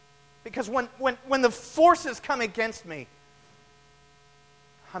 Because when the forces come against me,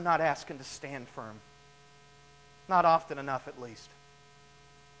 I'm not asking to stand firm. Not often enough, at least.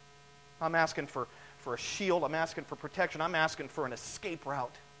 I'm asking for a shield. I'm asking for protection. I'm asking for an escape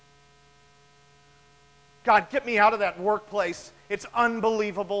route. God, get me out of that workplace. It's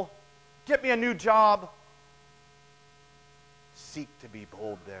unbelievable. Get me a new job. Seek to be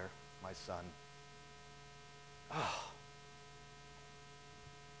bold there, my son. Oh.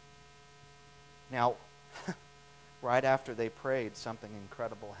 Now, right after they prayed, something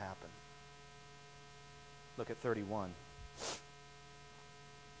incredible happened. Look at 31.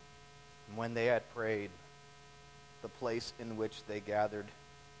 And when they had prayed, the place in which they gathered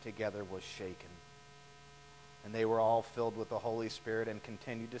together was shaken. And they were all filled with the Holy Spirit and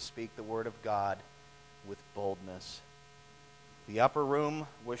continued to speak the word of God with boldness. The upper room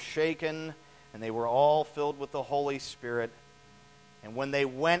was shaken, and they were all filled with the Holy Spirit. And when they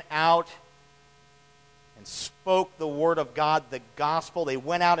went out and spoke the word of God, the gospel, they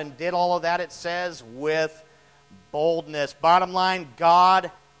went out and did all of that, it says, with boldness. Bottom line,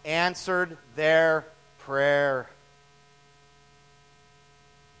 God answered their prayer.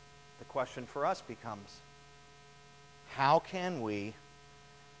 The question for us becomes, how can we,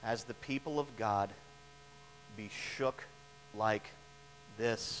 as the people of God, be shook like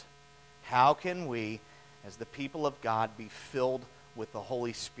this? How can we, as the people of God, be filled with the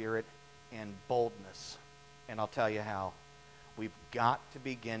Holy Spirit and boldness? And I'll tell you how. We've got to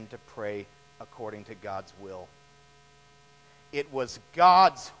begin to pray according to God's will. It was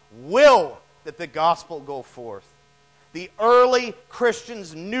God's will that the gospel go forth. The early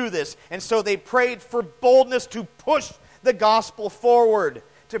Christians knew this, and so they prayed for boldness to push the gospel forward,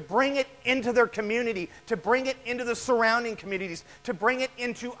 to bring it into their community, to bring it into the surrounding communities, to bring it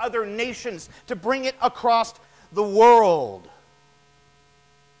into other nations, to bring it across the world.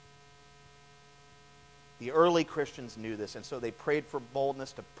 The early Christians knew this, and so they prayed for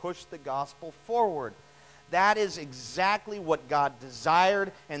boldness to push the gospel forward. That is exactly what God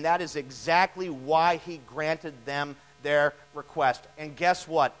desired, and that is exactly why He granted them their request. And guess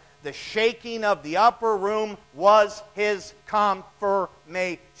what? The shaking of the upper room was His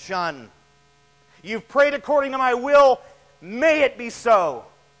confirmation. You've prayed according to my will, may it be so.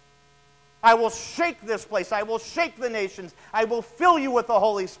 I will shake this place. I will shake the nations. I will fill you with the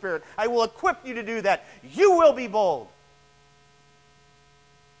Holy Spirit. I will equip you to do that. You will be bold.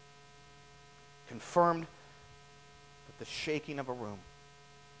 Confirmed with the shaking of a room.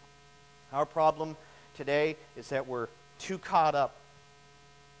 Our problem today is that we're too caught up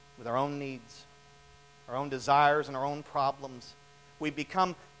with our own needs, our own desires, and our own problems. We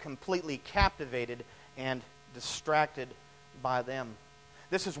become completely captivated and distracted by them.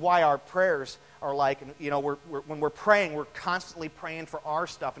 This is why our prayers are like, when we're praying, we're constantly praying for our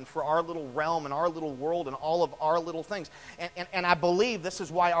stuff and for our little realm and our little world and all of our little things. And I believe this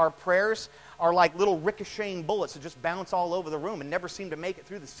is why our prayers are like little ricocheting bullets that just bounce all over the room and never seem to make it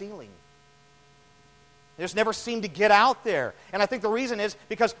through the ceiling. They just never seem to get out there. And I think the reason is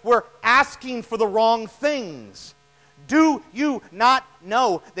because we're asking for the wrong things. Do you not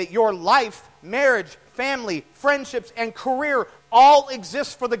know that your life, marriage, family, friendships, and career all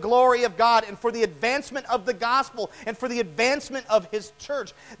exist for the glory of God and for the advancement of the gospel and for the advancement of His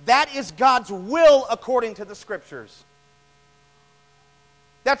church? That is God's will according to the Scriptures.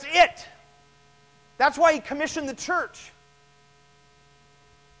 That's it. That's why He commissioned the church.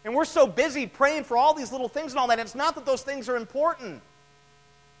 And we're so busy praying for all these little things and all that. And it's not that those things are important.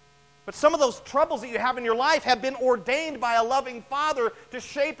 But some of those troubles that you have in your life have been ordained by a loving Father to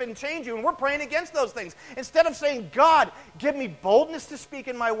shape and change you. And we're praying against those things. Instead of saying, God, give me boldness to speak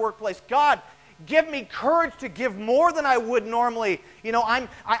in my workplace. God, give me courage to give more than I would normally.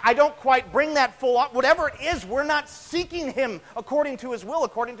 I don't quite bring that full up. Whatever it is, we're not seeking Him according to His will,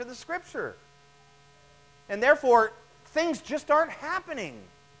 according to the Scripture. And therefore, things just aren't happening.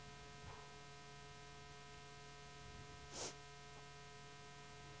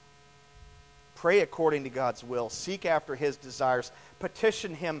 Pray according to God's will. Seek after His desires.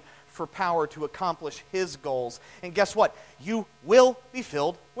 Petition Him for power to accomplish His goals. And guess what? You will be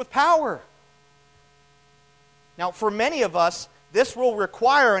filled with power. Now, for many of us, this will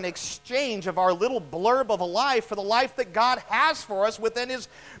require an exchange of our little blurb of a life for the life that God has for us within His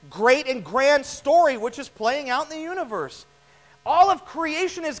great and grand story, which is playing out in the universe. All of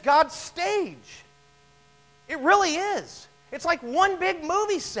creation is God's stage. It really is. It's like one big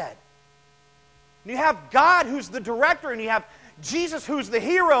movie set. You have God who's the director, and you have Jesus who's the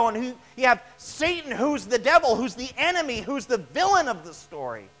hero, and you have Satan who's the devil, who's the enemy, who's the villain of the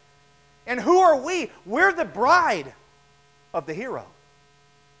story. And who are we? We're the bride of the hero.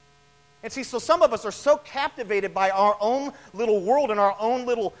 And see, so some of us are so captivated by our own little world and our own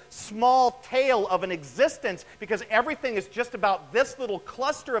little small tale of an existence because everything is just about this little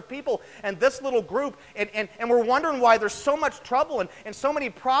cluster of people and this little group. And we're wondering why there's so much trouble and so many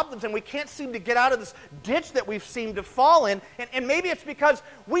problems and we can't seem to get out of this ditch that we've seemed to fall in. And maybe it's because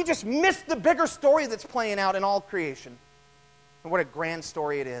we just missed the bigger story that's playing out in all creation. And what a grand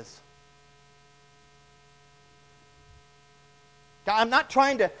story it is. Now, I'm not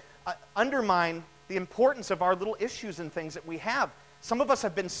trying to undermine the importance of our little issues and things that we have. Some of us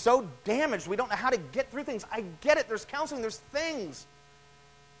have been so damaged we don't know how to get through things. I get it. There's counseling. There's things.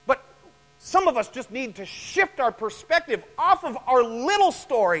 But some of us just need to shift our perspective off of our little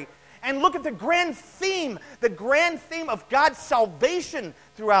story and look at the grand theme of God's salvation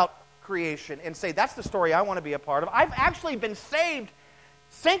throughout creation and say, that's the story I want to be a part of. I've actually been saved,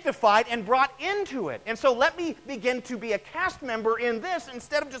 sanctified, and brought into it. And so let me begin to be a cast member in this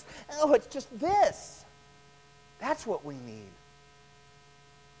instead of just, it's just this. That's what we need.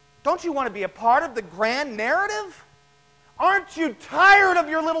 Don't you want to be a part of the grand narrative? Aren't you tired of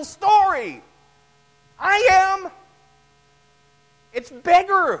your little story? I am. It's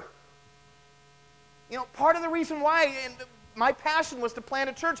bigger. Part of the reason why my passion was to plant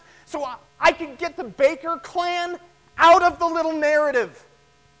a church so I could get the Baker clan out of the little narrative.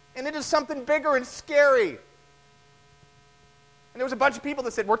 And it is something bigger and scary. And there was a bunch of people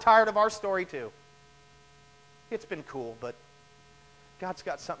that said, we're tired of our story too. It's been cool, but God's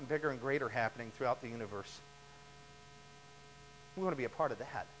got something bigger and greater happening throughout the universe. We want to be a part of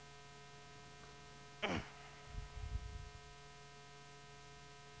that.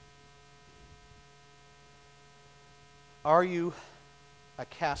 Are you a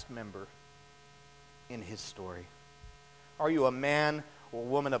cast member in His story? Are you a man or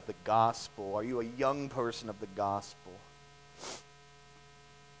woman of the gospel? Are you a young person of the gospel?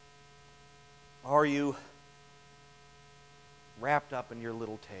 Are you wrapped up in your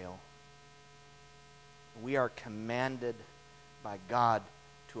little tale? We are commanded by God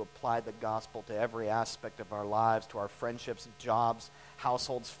to apply the gospel to every aspect of our lives, to our friendships, jobs,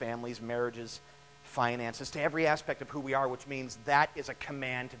 households, families, marriages, finances, to every aspect of who we are, which means that is a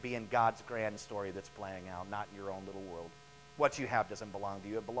command to be in God's grand story that's playing out, not in your own little world. What you have doesn't belong to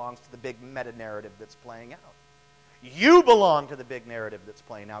you. It belongs to the big meta-narrative that's playing out. You belong to the big narrative that's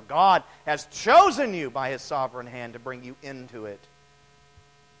playing out. God has chosen you by His sovereign hand to bring you into it.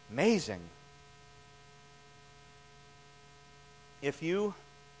 Amazing. If you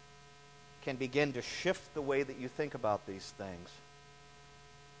can begin to shift the way that you think about these things,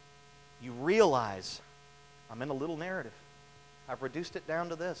 you realize, I'm in a little narrative. I've reduced it down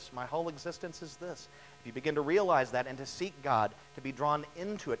to this. My whole existence is this. If you begin to realize that and to seek God, to be drawn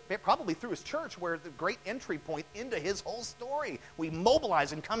into it, probably through His church, where the great entry point into His whole story, we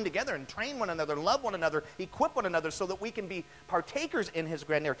mobilize and come together and train one another, love one another, equip one another so that we can be partakers in His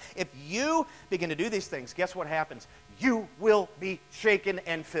grand narrative. If you begin to do these things, guess what happens? You will be shaken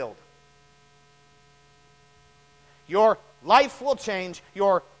and filled. Your life will change,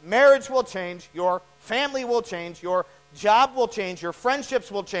 your marriage will change, your family will change, your job will change, your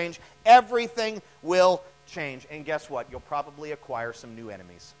friendships will change, everything will change. And guess what? You'll probably acquire some new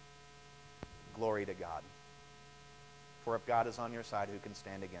enemies. Glory to God. For if God is on your side, who can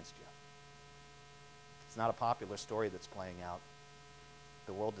stand against you? It's not a popular story that's playing out.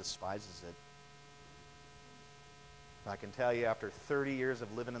 The world despises it. I can tell you, after 30 years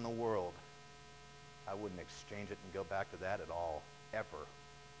of living in the world, I wouldn't exchange it and go back to that at all, ever.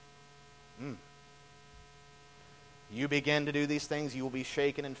 You begin to do these things, you will be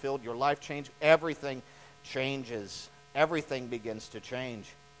shaken and filled. Your life changes. Everything changes. Everything begins to change.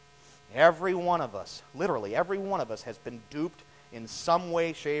 Every one of us, literally every one of us, has been duped in some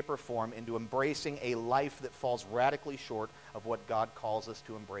way, shape, or form into embracing a life that falls radically short of what God calls us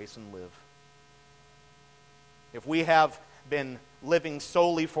to embrace and live. If we have been living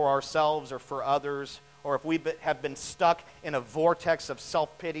solely for ourselves or for others, or if we have been stuck in a vortex of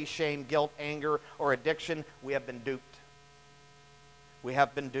self-pity, shame, guilt, anger, or addiction, we have been duped. We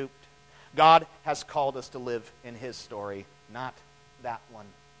have been duped. God has called us to live in His story, not that one.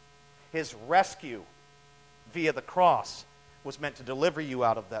 His rescue via the cross was meant to deliver you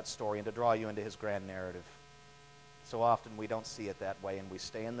out of that story and to draw you into His grand narrative. So often we don't see it that way, and we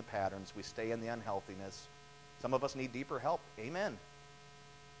stay in the patterns, we stay in the unhealthiness. Some of us need deeper help. Amen.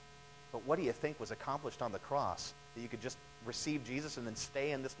 But what do you think was accomplished on the cross? That you could just receive Jesus and then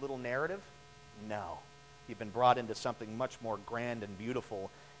stay in this little narrative? No. You've been brought into something much more grand and beautiful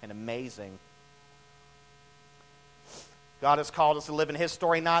and amazing. God has called us to live in His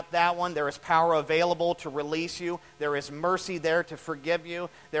story, not that one. There is power available to release you. There is mercy there to forgive you.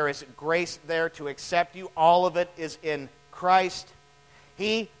 There is grace there to accept you. All of it is in Christ.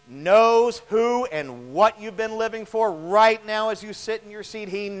 He knows who and what you've been living for right now as you sit in your seat.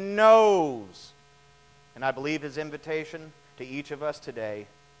 He knows. And I believe His invitation to each of us today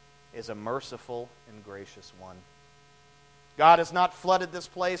is a merciful and gracious one. God has not flooded this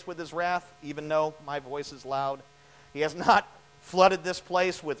place with His wrath, even though my voice is loud. He has not flooded this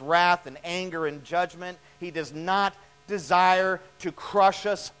place with wrath and anger and judgment. He does not desire to crush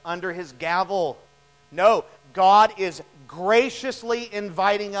us under His gavel. No, God is graciously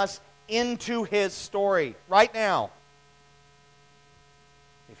inviting us into His story right now.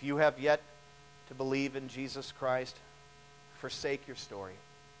 If you have yet to believe in Jesus Christ, forsake your story.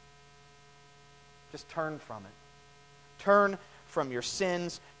 Just turn from it. Turn from your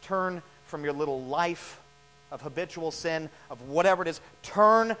sins. Turn from your little life of habitual sin, of whatever it is.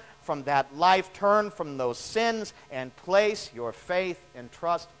 Turn from that life. Turn from those sins and place your faith and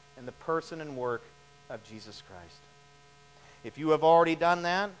trust in the person and work of Jesus Christ. If you have already done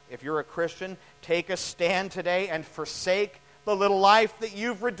that, if you're a Christian, take a stand today and forsake the little life that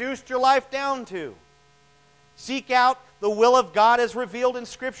you've reduced your life down to. Seek out the will of God as revealed in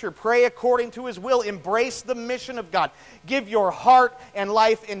Scripture. Pray according to His will. Embrace the mission of God. Give your heart and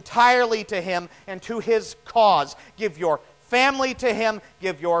life entirely to Him and to His cause. Give your family to Him.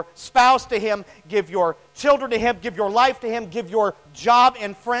 Give your spouse to Him. Give your children to Him. Give your life to Him. Give your job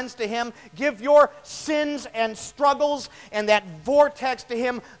and friends to Him. Give your sins and struggles and that vortex to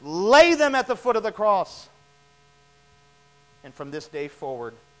Him. Lay them at the foot of the cross. And from this day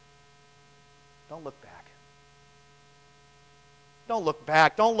forward, don't look back. Don't look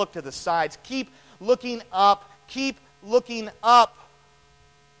back. Don't look to the sides. Keep looking up. Keep looking up.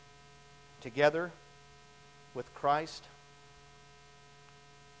 Together with Christ,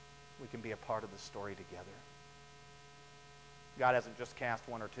 we can be a part of the story together. God hasn't just cast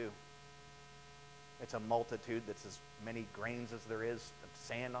one or two. It's a multitude that's as many grains as there is of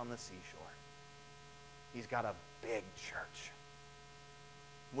sand on the seashore. He's got a big church.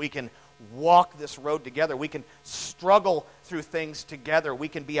 We can walk this road together. We can struggle through things together. We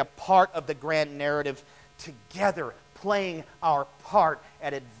can be a part of the grand narrative together, playing our part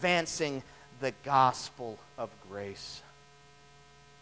at advancing the gospel of grace.